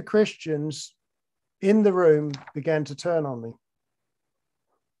most of the Christians in the room began to turn on me.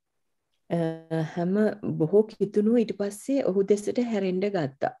 හැම බොහෝ කිතුණු ඊට පස්සේ ඔහු දෙසට හැරෙන්න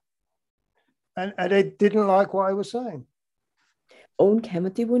ගත්තා. And they didn't like what I was saying. ඔවුන්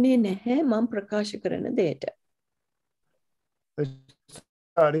කැමති වුණේ නැහැ මම ප්‍රකාශ කරන දෙයට. They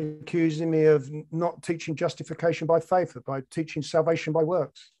started accusing me of not teaching justification by faith, but by teaching salvation by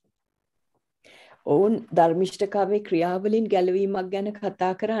works. ඔවුන් ධර්මිෂ්ඨකාවේ ක්‍රියාවලින් ගැලවීමක් ගැන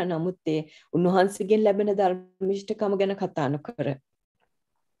කතා කරා නමුත් ඒ උන්වහන්සේගෙන් ලැබෙන ධර්මිෂ්ඨකම ගැන කතා නොකර.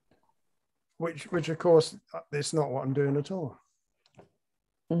 Which of course it's not what I'm doing at all.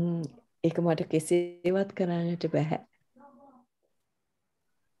 ඒක මට කෙසේවත් කරන්නට බෑ.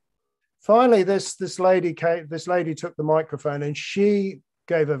 Finally, this lady took the microphone and she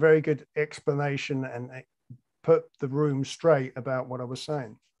gave a very good explanation and put the room straight about what I was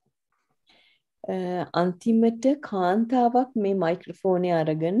saying. අන්තිමට කාන්තාවක් මේ මයික්‍රොෆෝනේ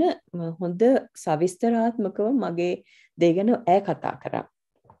අරගෙන හොඳ සවිස්තරාත්මකව මගේ දේ ගැන ඈ කතා කරා.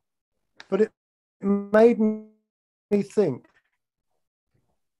 But it made me think.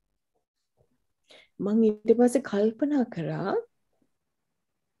 මම ඊට පස්සේ කල්පනා කරා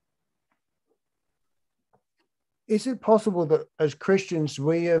Is it possible that as Christians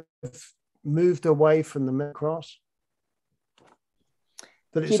we have moved away from the cross?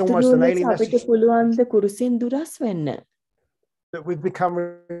 That it's almost an alien message. That we've become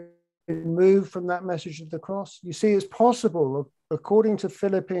removed from that message of the cross. You see, it's possible, according to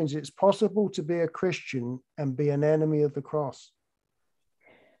Philippians, it's possible to be a Christian and be an enemy of the cross.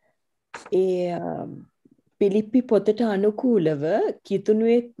 පිලිප්පි පොතට අනුකූලව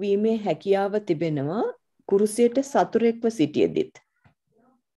කිතුණුවෙක් වීමේ හැකියාව තිබෙනවා කුරුසියට සතුරෙක්ව සිටියදිත්.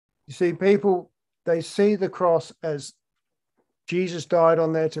 You see, people, they see the cross as Jesus died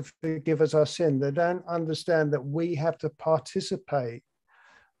on there to forgive us our sin. They don't understand that we have to participate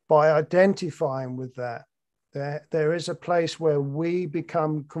by identifying with that. There is a place where we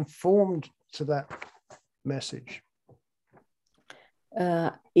become conformed to that message.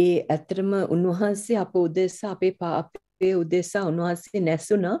 ඒ ඇත්තටම උන්වහන්සේ අප උදෙසා අපේ පාපේ උදෙසා උන්වහන්සේ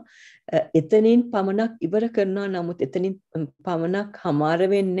නැසුණා. එතනින් පමණක් ඉවර කරනවා නමුත් එතනින් පමණක් හමාර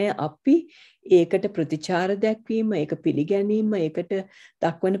වෙන්නේ අපි ඒකට ප්‍රතිචාර දැක්වීම ඒක පිළිගැනීම ඒකට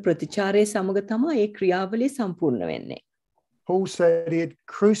දක්වන ප්‍රතිචාරයේ සමග තමයි ඒ ක්‍රියාවලිය සම්පූර්ණ වෙන්නේ. Paul said he had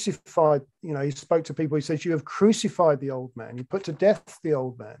crucified, he spoke to people, he says, you have crucified the old man, you put to death the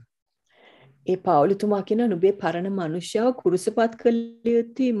old man. ඒ පෞලතුමා කියන නුඹේ පරණ මනුෂ්‍යව කුරුසපත් කළ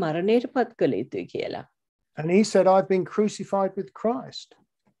යුතුයි මරණයට පත් කළ යුතුයි කියලා. And he said, I've been crucified with Christ.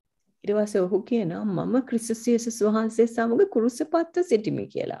 ඊට පස්සේ ඔහු කියනවා මම ක්‍රිස්තුස් යේසුස් වහන්සේ සමග කුරුසපත්ව සිටිමි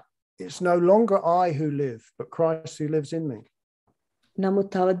කියලා. It's no longer I who live, but Christ who lives in me. නමුත්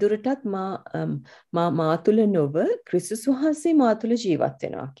තවදුරටත් මා තුල නොව ක්‍රිස්තුස් වහන්සේ මා තුල ජීවත්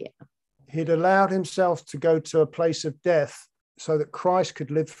වෙනවා කියනවා. He'd allowed himself to go to a place of death so that Christ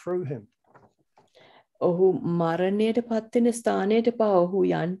could live through him. ඔහු මරණයට පත් වෙන ස්ථානයට පා ඔහු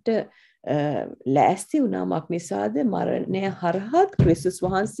යන්ට ලෑස්ති වුණා මක් නිසාද මරණය හරහත් ක්‍රිස්තුස්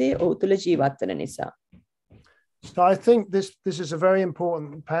වහන්සේ ඔහු තුල ජීවත් වෙන නිසා. So I think this is a very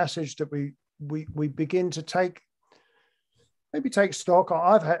important passage that we begin to take stock.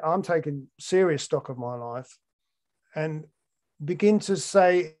 I'm taking serious stock of my life and begin to say,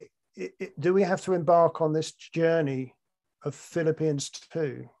 do we have to embark on this journey of Philippians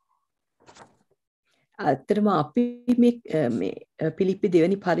 2? අතරම අපි මේ පිලිප්පි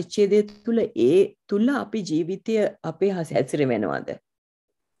දෙවැනි පරිච්ඡේදය තුල තුල අපි ජීවිතය අපේ හැසිරෙනවද?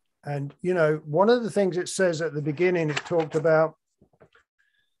 And one of the things it says at the beginning, it talked about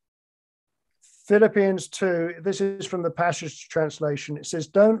Philippians 2, this is from the Passage translation, it says,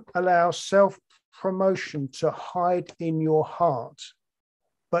 don't allow self-promotion to hide in your heart,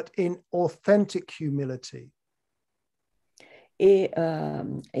 but in authentic humility. ඒ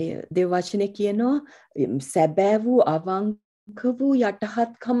දෙවචනේ කියනවා සැබෑ වූ අවංක වූ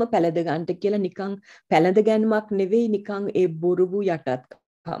යටහත්කම පැලඳ ගන්නට කියලා නිකන් පැලඳ ගැනීමක් නෙවෙයි නිකන් ඒ බොරු වූ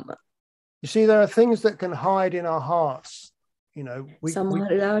යටහත්කම. You see, there are things that can hide in our hearts. You know, සමහර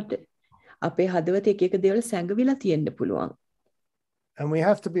වෙලාවට අපේ හදවත එක එක දේවල් සැඟවිලා තියෙන්න පුළුවන්. and we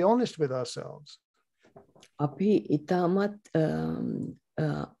have to be honest with ourselves. අපි ඊටමත්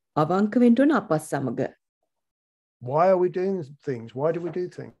අවංක වෙන්න ඕන අපස් සමග. Why are we doing things? Why do we do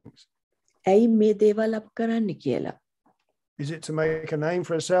things? ඇයි මේ දේවල් අප කරන්නේ කියලා. Is it to make a name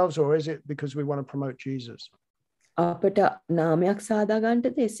for ourselves, or is it because we want to promote Jesus? අපට නාමයක් සාදා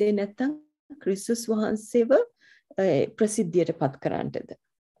ගන්නටද එසේ නැත්නම් ක්‍රිස්තුස් වහන්සේව ප්‍රසිද්ධියට පත් කරන්නටද?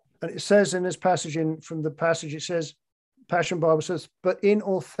 And it says in this passage, from the passage, it says, Passion Bible says, but in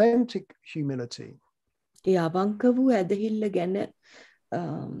authentic humility. ඒ අවංක වූ ඇදහිල්ල ගැන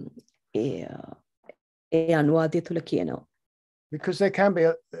ඒ අනුවාදය තුල කියනවා. Because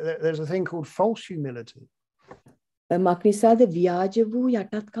there's a thing called false humility. මක්නිසාද ව්‍යාජ වූ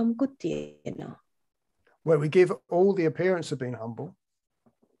යටත්කමකුත් තියෙනවා. Where we give all the appearance of being humble.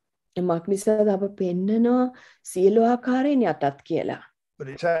 මක්නිසාද අප පෙන්නනවා සියලු ආකාරයෙන් යටත් කියලා. But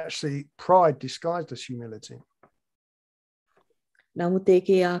it's actually pride disguised as humility. නමුත්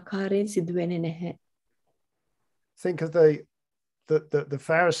ඒකේ ආකාරයෙන් සිදු වෙන්නේ නැහැ. Think of the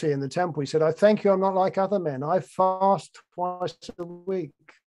Pharisee in the temple. He said, I thank you I'm not like other men. I fast twice a week.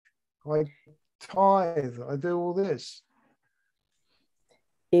 I tithe. I do all this.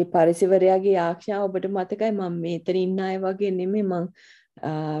 ඒ පරිසවරයාගේ ආඥාව ඔබට මතකයි මම මෙතන ඉන්න අය වගේ නෙමෙයි මං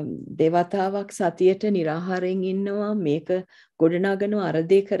දේවතාවක් සතියට निराහාරයෙන් ඉන්නවා මේක ගොඩනගනවා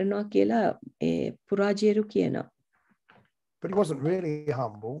අරදේ කරනවා කියලා ඒ පුරාජේරු කියනවා. But he wasn't really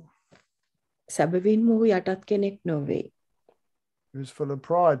humble. සැබවින්ම ඔහු යටත් කෙනෙක් නොවේ. He was full of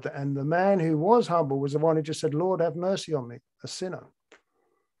pride. And the man who was humble was the one who just said, Lord, have mercy on me, a sinner.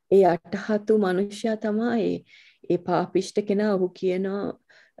 ඒ යටහත් වූ මනුෂ්‍යයා තමයි ඒ පාපිෂ්ඨ කෙනා ඔහු කියනවා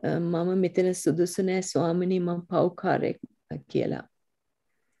මම මෙතන සුදුසු නෑ ස්වාමිනී මම පව්කාරයෙක් කියලා.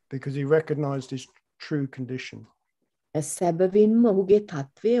 Because he recognized his true condition. සැබවින්ම ඔහුගේ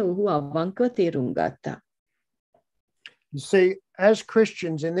තත්වය ඔහු අවංකව තේරුම් ගත්තා. You see, as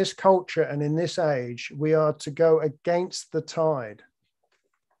Christians in this culture and in this age, we are to go against the tide.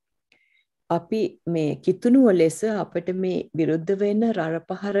 අපි මේ කිතුණුව ලෙස අපිට මේ විරුද්ධ වෙන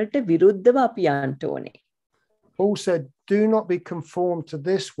රළපහරට විරුද්ධව අපි යන්න ඕනේ. Paul said, do not be conformed to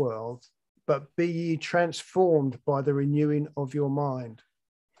this world, but be ye transformed by the renewing of your mind.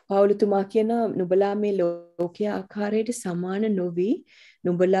 පවුලතුමා කියන නුඹලා මේ ලෝකයේ ආකාරයට සමාන නොවි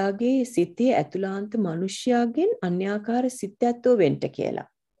නුඹලාගේ සිතේ ඇතුළාන්ත මනුෂ්‍යයාගෙන් අන්‍යාකාර සිත් ඇත්තෝ වෙන්න කියලා.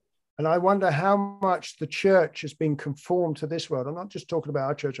 And I wonder how much the church has been conformed to this world. I'm not just talking about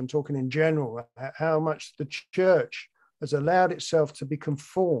our church, I'm talking in general. How much the church has allowed itself to be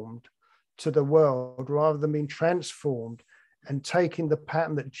conformed to the world rather than being transformed and taking the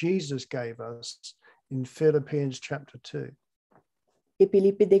pattern that Jesus gave us in Philippians chapter 2. ඒ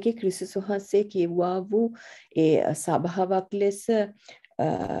පිලිපි දෙකේ ක්‍රිස්තුස් වහන්සේ කියවා වූ ඒ සභාවක් ලෙස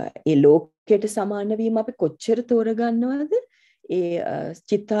ඒ ලෝකයට සමාන වීම අපි කොච්චර තෝරගන්නවද? ඒ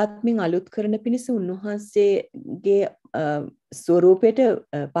චිත්තාත්මෙන් අලුත් කරන පිණිස උන්වහන්සේගේ ස්වරූපයට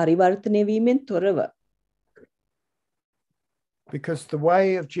පරිවර්තනය වීමෙන් තොරව. Because the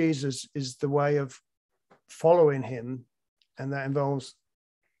way of Jesus is the way of following him, and that involves,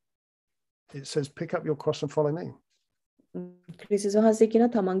 it says, pick up your cross and follow me. ක්‍රිස්තුස් වහන්සේ කියන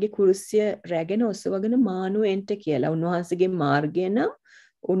තමන්ගේ කුරුසිය රැගෙන ඔසවගෙන මානු එන්ට කියලා. උන්වහන්සේගේ මාර්ගය නම්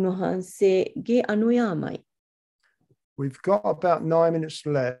උන්වහන්සේගේ අනුයාමයි. We've got about 9 minutes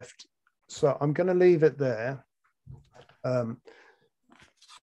left, so I'm going to leave it there.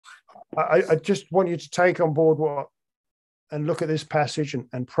 I just want you to take on board and look at this passage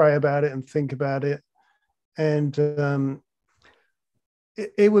and pray about it and think about it. And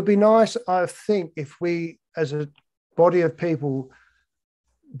it would be nice, I think, if we, as a body of people,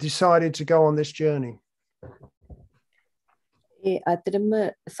 decided to go on this journey. ඒ අතරම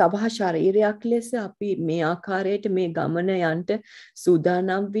සභා ශරීරයක් ලෙස අපි මේ ආකාරයට මේ ගමන යන්න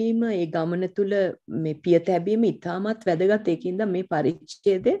සූදානම් වීම ඒ ගමන තුල මේ පිය තැබීම ඉතාමත් වැදගත්. ඒකින්ද මේ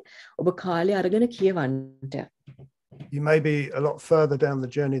පරිච්ඡේදය ඔබ කාලේ අරගෙන කියවන්න. You may be a lot further down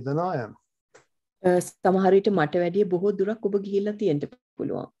the journey than I am. සමහර විට මට වැඩිය බොහෝ දුරක් ඔබ ගිහිල්ලා තියෙන්න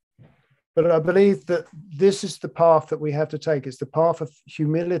පුළුවන්. But I believe that this is the path that we have to take. It's the path of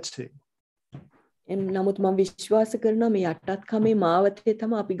humility. නමුත් මම විශ්වාස කරනවා මේ යටත්කමේ මාවතේ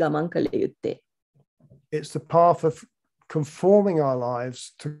තමයි අපි ගමන් කළ යුත්තේ. It's the path of conforming our lives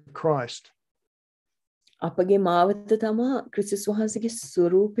to Christ. අපගේ මාවත තමයි ක්‍රිස්තුස් වහන්සේගේ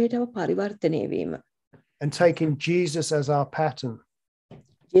ස්වරූපයට පරිවර්තනය වීම. And taking Jesus as our pattern.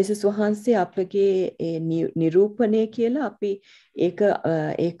 ජේසුස් වහන්සේ අපගේ නිරූපණය කියලා අපි ඒක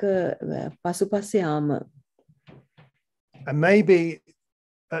පසුපස්සේ යාම. And maybe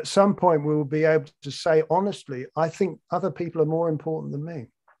at some point we will be able to say honestly, I think other people are more important than me.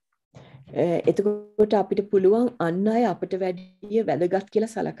 එතකොට අපිට පුළුවන් අන් අය අපිට වැඩිය වැදගත් කියලා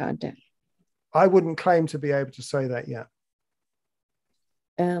සලකන්න. I wouldn't claim to be able to say that yet.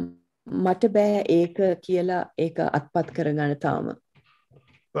 මට බෑ ඒක කියලා ඒක අත්පත් කරගන්න තාම.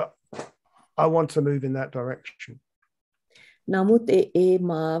 But I want to move in that direction. නමුත් ඒ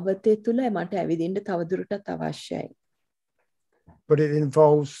මාවතේ තුල මට ඇවිදින්න තවදුරටත් අවශ්‍යයි. But it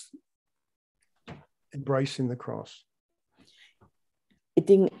involves embracing the cross.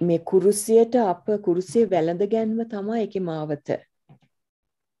 ඉතින් මේ කුරුසියට අප කුරුසිය වැළඳ ගැනීම තමයි ඒකේ මාවත.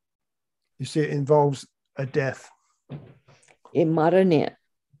 You see, it involves a death. ඒ මරණය.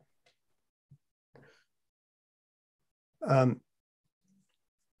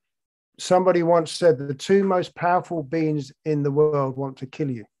 Somebody once said that the two most powerful beings in the world want to kill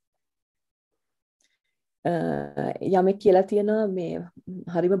you. යමෙක් කියලා තියෙනවා මේ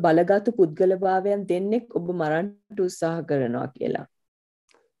හරිම බලගත් පුද්ගලභාවයන් දෙන්නෙක් ඔබ මරන්න උත්සාහ කරනවා කියලා.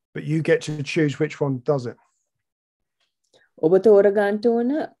 But you get to choose which one does it. ඔබ තෝරගන්න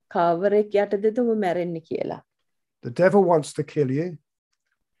ඕන කවරෙක් යටදද ඔබ මැරෙන්නේ කියලා. The devil wants to kill you.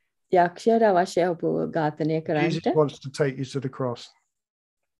 යක්ෂයාට අවශ්‍යයි ඔබ ඝාතනය කරන්න. Jesus wants to take you to the cross.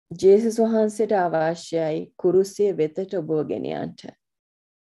 ජේසුස් වහන්සේට අවශ්‍යයි කුරුසිය වෙතට ඔබව ගෙනියන්න.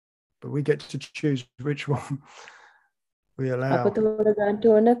 But we get to choose which one we allow. අප තෝරගන්න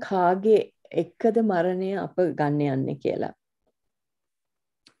ඕන කාගේ එකද මරණය අප ගන්න යන්නේ කියලා.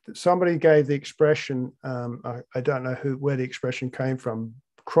 Somebody gave the expression, I don't know where the expression came from,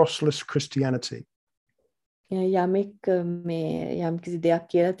 crossless Christianity. යමෙක් මේ යම් කිසි දෙයක්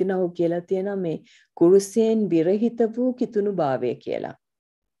කියලා තිනවා ඔහු කියලා තියෙනවා මේ කුරුසියෙන් විරහිත වූ කිතුණු භාවය කියලා.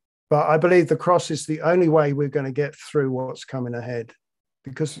 But I believe the cross is the only way we're going to get through what's coming ahead.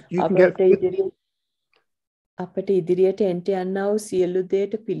 Because you can get... අපට ඉදිරියට එන්ට යන්නා වූ සියලු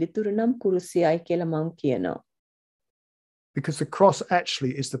දේට පිළිතුරු නම් කුරුසියයි කියලා මම කියනවා. Because the cross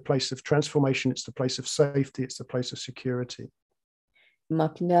actually is the place of transformation, it's the place of safety, it's the place of security.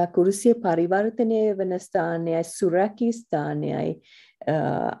 මක්නා කුරුසිය පරිවර්තනය වන ස්ථානයයි සුරැකී ස්ථානයයි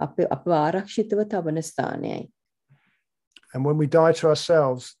අප ආරක්ෂිතව තබන ස්ථානයයි. And when we die to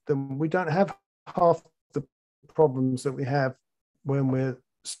ourselves, then we don't have half the problems that we have when we're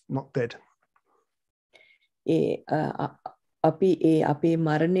not dead. අපි අපේ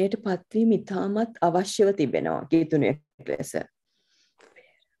මරණයට පත්වීම ඉතාමත් අවශ්‍යව තිබෙනවා කීතුණෙක් ලෙස.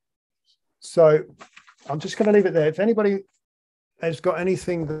 So I'm just going to leave it there. If anybody has got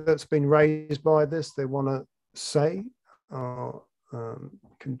anything that's been raised by this they want to say or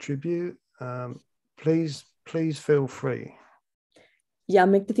contribute, please feel free.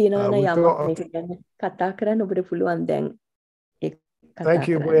 යමෙක් තියෙනවා නම් යමක් මේක ගැන කතා කරන්න ඔබට පුළුවන් දැන්. Thank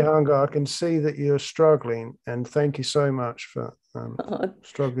you, Wehanga. I can see that you're struggling, and thank you so much for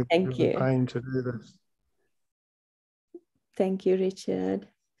struggling with the pain to do this. Thank you, Richard.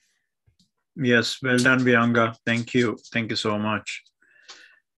 Yes, well done, Wehanga. Thank you so much.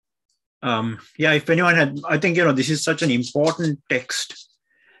 Yeah, if anyone had, I think this is such an important text,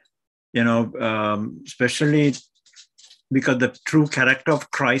 especially because the true character of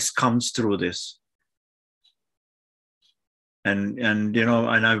Christ comes through this. And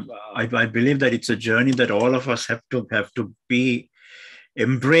I believe that it's a journey that all of us have to be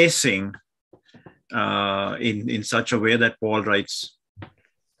embracing in such a way that Paul writes.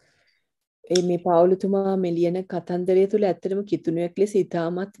 මේ පවුලුතුමා මෙලියන කතන්දරය තුළ ඇත්තටම කිතුණුවෙක් ලෙස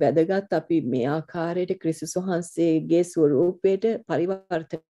ඉතාමත් වැදගත් අපි මේ ආකාරයට ක්‍රිස්තුස් වහන්සේගේ ස්වරූපයට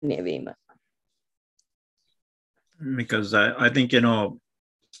පරිවර්තනය වීම. Because I think you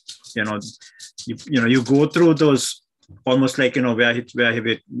go through those almost like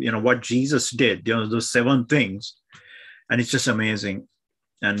where what Jesus did, those 7 things, and it's just amazing.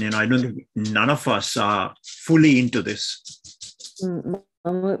 And I don't think none of us are fully into this.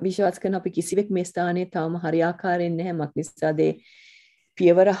 මම විශ්වාස කරන අපි කිසිවෙක් මේ ස්ථානයේ තාම හරි ආකාරයෙන් නැහැ මක් නිසාද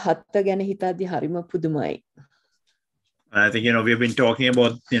පියවර 7 ගැන හිතද්දි හරිම පුදුමයි. I think we've been talking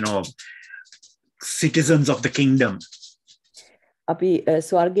about citizens of the kingdom. අපි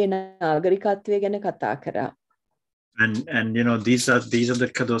ස්වර්ගයේ නාගරිකත්වය ගැන කතා කරා. And these are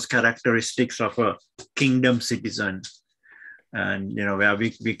those characteristics of a kingdom citizen, and where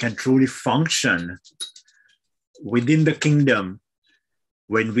we can truly function within the kingdom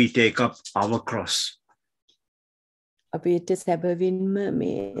when we take up our cross. අපිට සැබවින්ම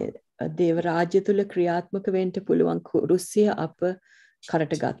මේ දේව රාජ්‍ය තුල ක්‍රියාත්මක වෙන්න පුළුවන් කුරුසිය අප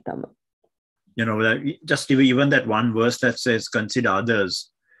කරට ගත්තම. Just even that one verse that says consider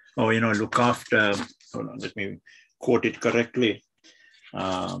others, or, look after, hold on, let me quote it correctly,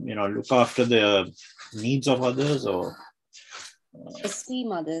 look after the needs of others, or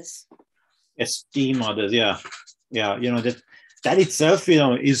esteem others. Esteem others, yeah. That itself,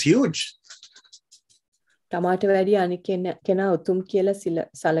 is huge. තමාට වැඩි අනික කෙනා උතුම් කියලා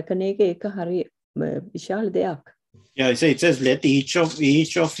සලකන එක ඒක හරි විශාල දෙයක්. Yeah, it says, let each of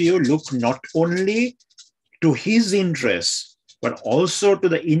you look not only to his interests, but also to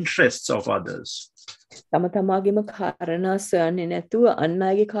the interests of others. තම තමාගේම කාරණා සොයන්නේ නැතුව අන්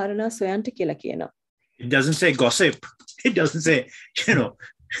අයගේ කාරණා සොයන්ට කියලා කියනවා. It doesn't say gossip. It doesn't say,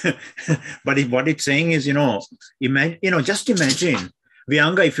 but what it's saying is, just imagine,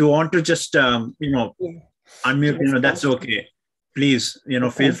 Vyanga, if you want to just, unmute, that's okay. Please,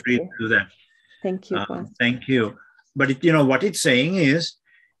 feel free to do that. Thank you. Thank you. But what it's saying is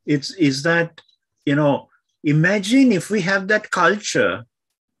that, imagine if we have that culture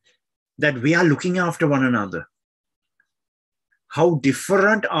that we are looking after one another, how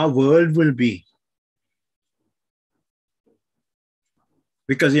different our world will be.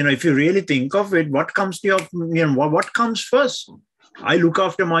 Because, if you really think of it, what comes to what comes first? I look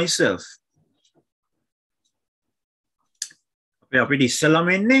after myself. අපිට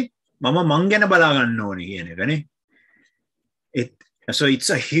ඉස්සෙල්ලාම එන්නේ මම මං ගැන බලා ගන්න ඕනේ කියන එකනේ. So it's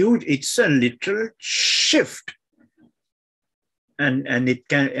a literal shift. And it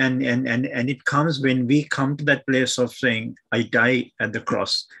can and it comes when we come to that place of saying, I die at the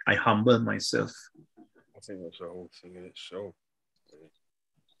cross, I humble myself. I think that's the whole thing in itself.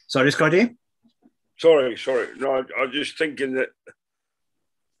 Sorry, Scotty? Sorry. No, I was just thinking that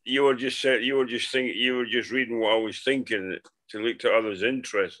you were just reading what I was thinking, to look to others'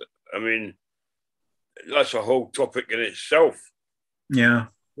 interests. I mean, that's a whole topic in itself. Yeah.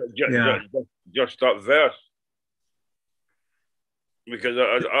 Just that verse. Because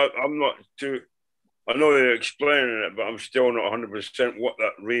I'm not too, I know you're explaining it, but I'm still not 100% what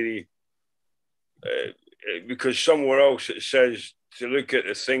that really, because somewhere else it says to look at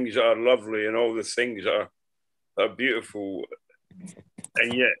the things that are lovely and all the things that are beautiful,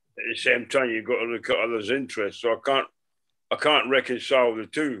 and yet at the same time you've got to look at others' interests. So I can't reconcile the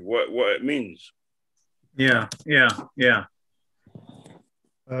two, what it means. Yeah.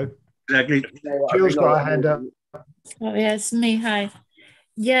 Exactly. Jill's got a hand up. Oh, yeah, it's me. Hi.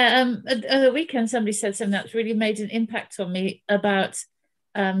 Yeah, at the weekend, somebody said something that's really made an impact on me about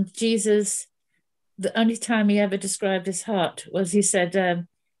Jesus. The only time he ever described his heart was he said,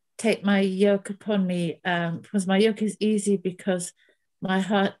 take my yoke upon me, because my yoke is easy, because my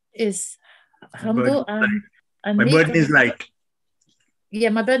heart is humble. And my burden is light. Yeah,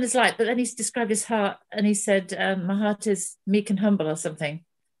 my burden is light. But then he described his heart and he said, my heart is meek and humble, or something.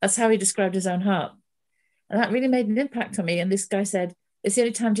 That's how he described his own heart. And that really made an impact on me. And this guy said, it's the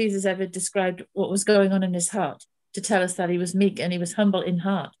only time Jesus ever described what was going on in his heart, to tell us that he was meek and he was humble in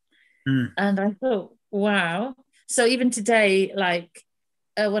heart. And I thought, wow. So even today, like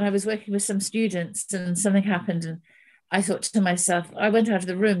when I was working with some students and something happened, and I thought to myself, I went out of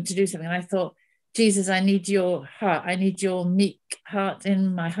the room to do something, and I thought, Jesus, I need your heart. I need your meek heart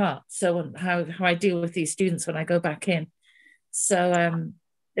in my heart. So how I deal with these students when I go back in. So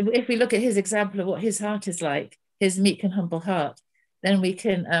if we look at his example of what his heart is like, his meek and humble heart, then we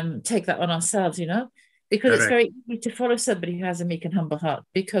can take that on ourselves, because It's very easy to follow somebody who has a meek and humble heart,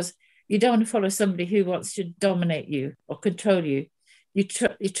 because you don't want to follow somebody who wants to dominate you or control you. You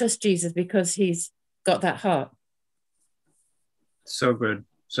trust Jesus because he's got that heart. So good.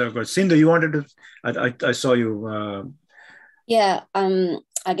 Sindhu, you wanted to, I saw you. Yeah,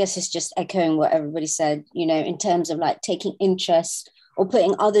 I guess it's just echoing what everybody said, in terms of like taking interest or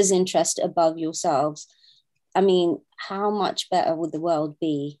putting others' interest above yourselves. I mean, how much better would the world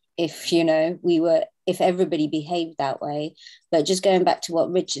be if, if everybody behaved that way? But just going back to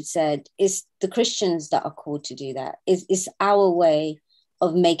what Richard said, it's the Christians that are called to do that. It's our way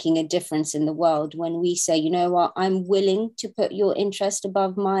of making a difference in the world. When we say, you know what, I'm willing to put your interest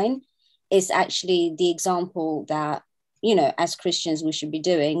above mine, it's actually the example that, as Christians we should be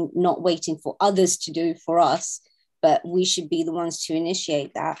doing, not waiting for others to do for us, but we should be the ones to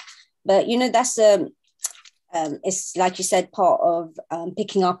initiate that. But, that's it's like you said, part of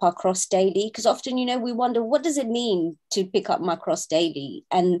picking up our cross daily, because often, we wonder, what does it mean to pick up my cross daily?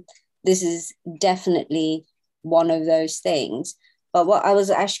 And this is definitely one of those things. But what I was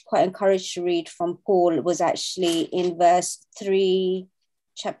actually quite encouraged to read from Paul was actually in verse 3,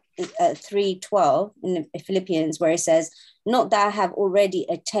 chapter 3:12 in Philippians, where he says, not that I have already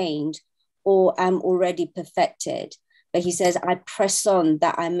attained or am already perfected, but he says, I press on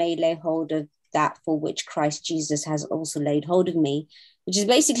that I may lay hold of that for which Christ Jesus has also laid hold of me, which is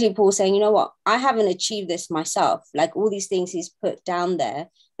basically Paul saying, you know what, I haven't achieved this myself. Like all these things he's put down there,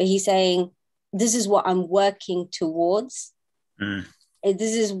 but he's saying, this is what I'm working towards.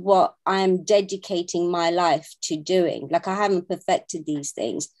 This is what I'm dedicating my life to doing. Like I haven't perfected these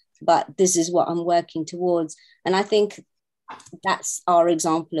things, but this is what I'm working towards. And I think that's our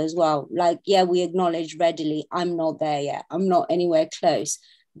example as well. Like, yeah, we acknowledge readily, I'm not there yet. I'm not anywhere close,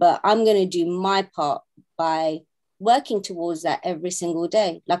 but I'm going to do my part by working towards that every single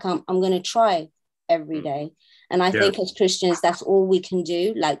day. Like I'm going to try every day. And I think as Christians, that's all we can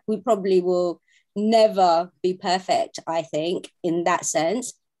do. Like we probably will never be perfect, I think, in that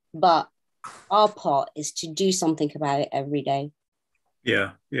sense, but our part is to do something about it every day.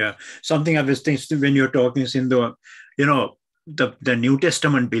 Yeah. Something I was thinking when you're talking, Sindhu, the New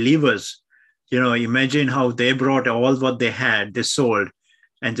Testament believers, imagine how they brought all what they had, they sold,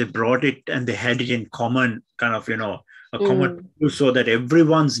 and they brought it and they had it in common, kind of, a common, so that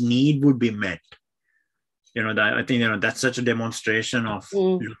everyone's need would be met. I think, that's such a demonstration of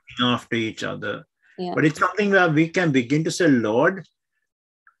looking after each other. Yeah. But it's something where we can begin to say, Lord,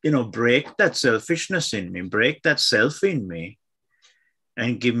 break that selfishness in me, break that self in me,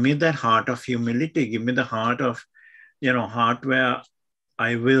 and give me that heart of humility. Give me the heart of, heart where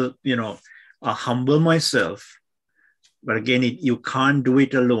I will, humble myself. But again, you can't do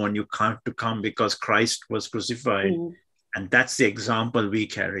it alone. You can't come because Christ was crucified. And that's the example we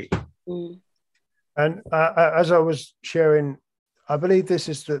carry. And as I was sharing, I believe this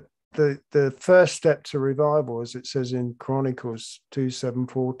is the first step to revival, as it says in Chronicles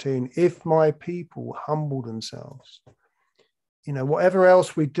 2:7-14. If my people humble themselves, whatever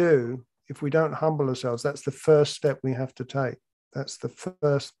else we do, if we don't humble ourselves, that's the first step we have to take. That's the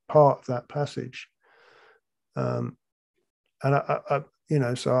first part of that passage. And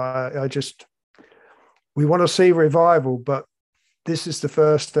we want to see revival, but this is the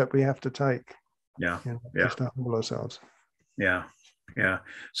first step we have to take. Just to humble ourselves. Yeah.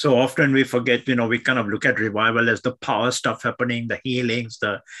 So often we forget, we kind of look at revival as the power stuff happening, the healings,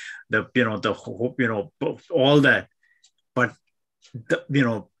 the hope, all that. But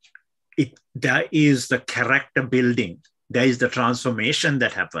there is the character building. There is the transformation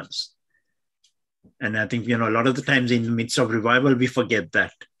that happens. And I think, a lot of the times in the midst of revival, we forget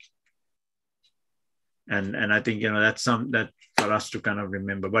that. And I think, that's that for us to kind of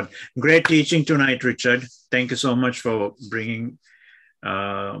remember. But great teaching tonight, Richard. Thank you so much for bringing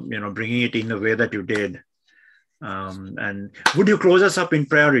it in the way that you did. And would you close us up in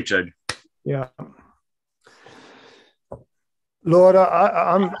prayer, Richard? Yeah. Lord,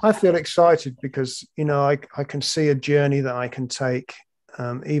 I feel excited because, I can see a journey that I can take,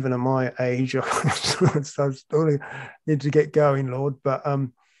 even at my age. I still need to get going, Lord, but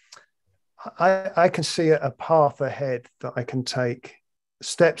I can see a path ahead that I can take,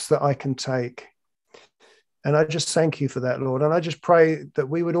 steps that I can take. And I just thank you for that, Lord. And I just pray that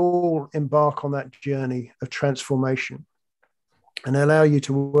we would all embark on that journey of transformation and allow you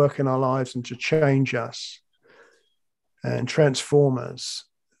to work in our lives and to change us and transform us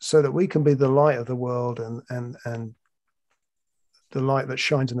so that we can be the light of the world and the light that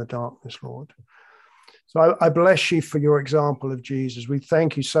shines in the darkness, Lord. So I bless you for your example of Jesus. We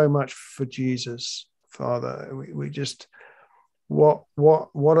thank you so much for Jesus, Father. We just, what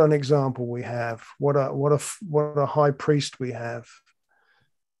an example we have. What a high priest we have.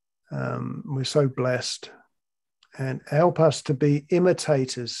 We're so blessed. And help us to be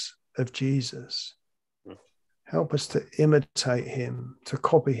imitators of Jesus. Help us to imitate him, to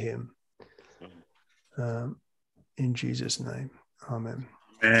copy him. In Jesus' name, amen.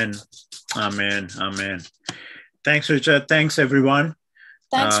 Amen. Thanks, Richard. Thanks, everyone.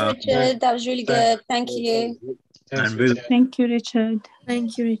 Thanks, Richard. That was really good. Thank you. And thank you, Richard.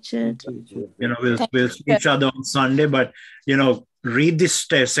 Thank you, Richard. We'll see each other on Sunday, but read this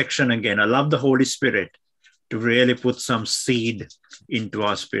section again. I love the Holy Spirit to really put some seed into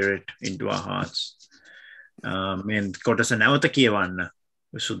our spirit, into our hearts. කොටස නැවත කියවන්න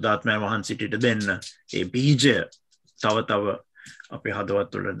සුද්ධාත්මය වහන්සිට දෙන්න ඒ බීජය තව අපේ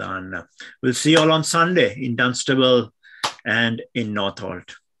හදවත් තුළ දාන්න. We'll see you all on Sunday in Dunstable and in Northolt.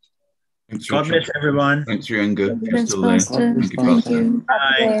 God bless everyone. Thanks, Rianga. Thanks, Pastor. Thank you.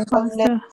 Bye. Pastor.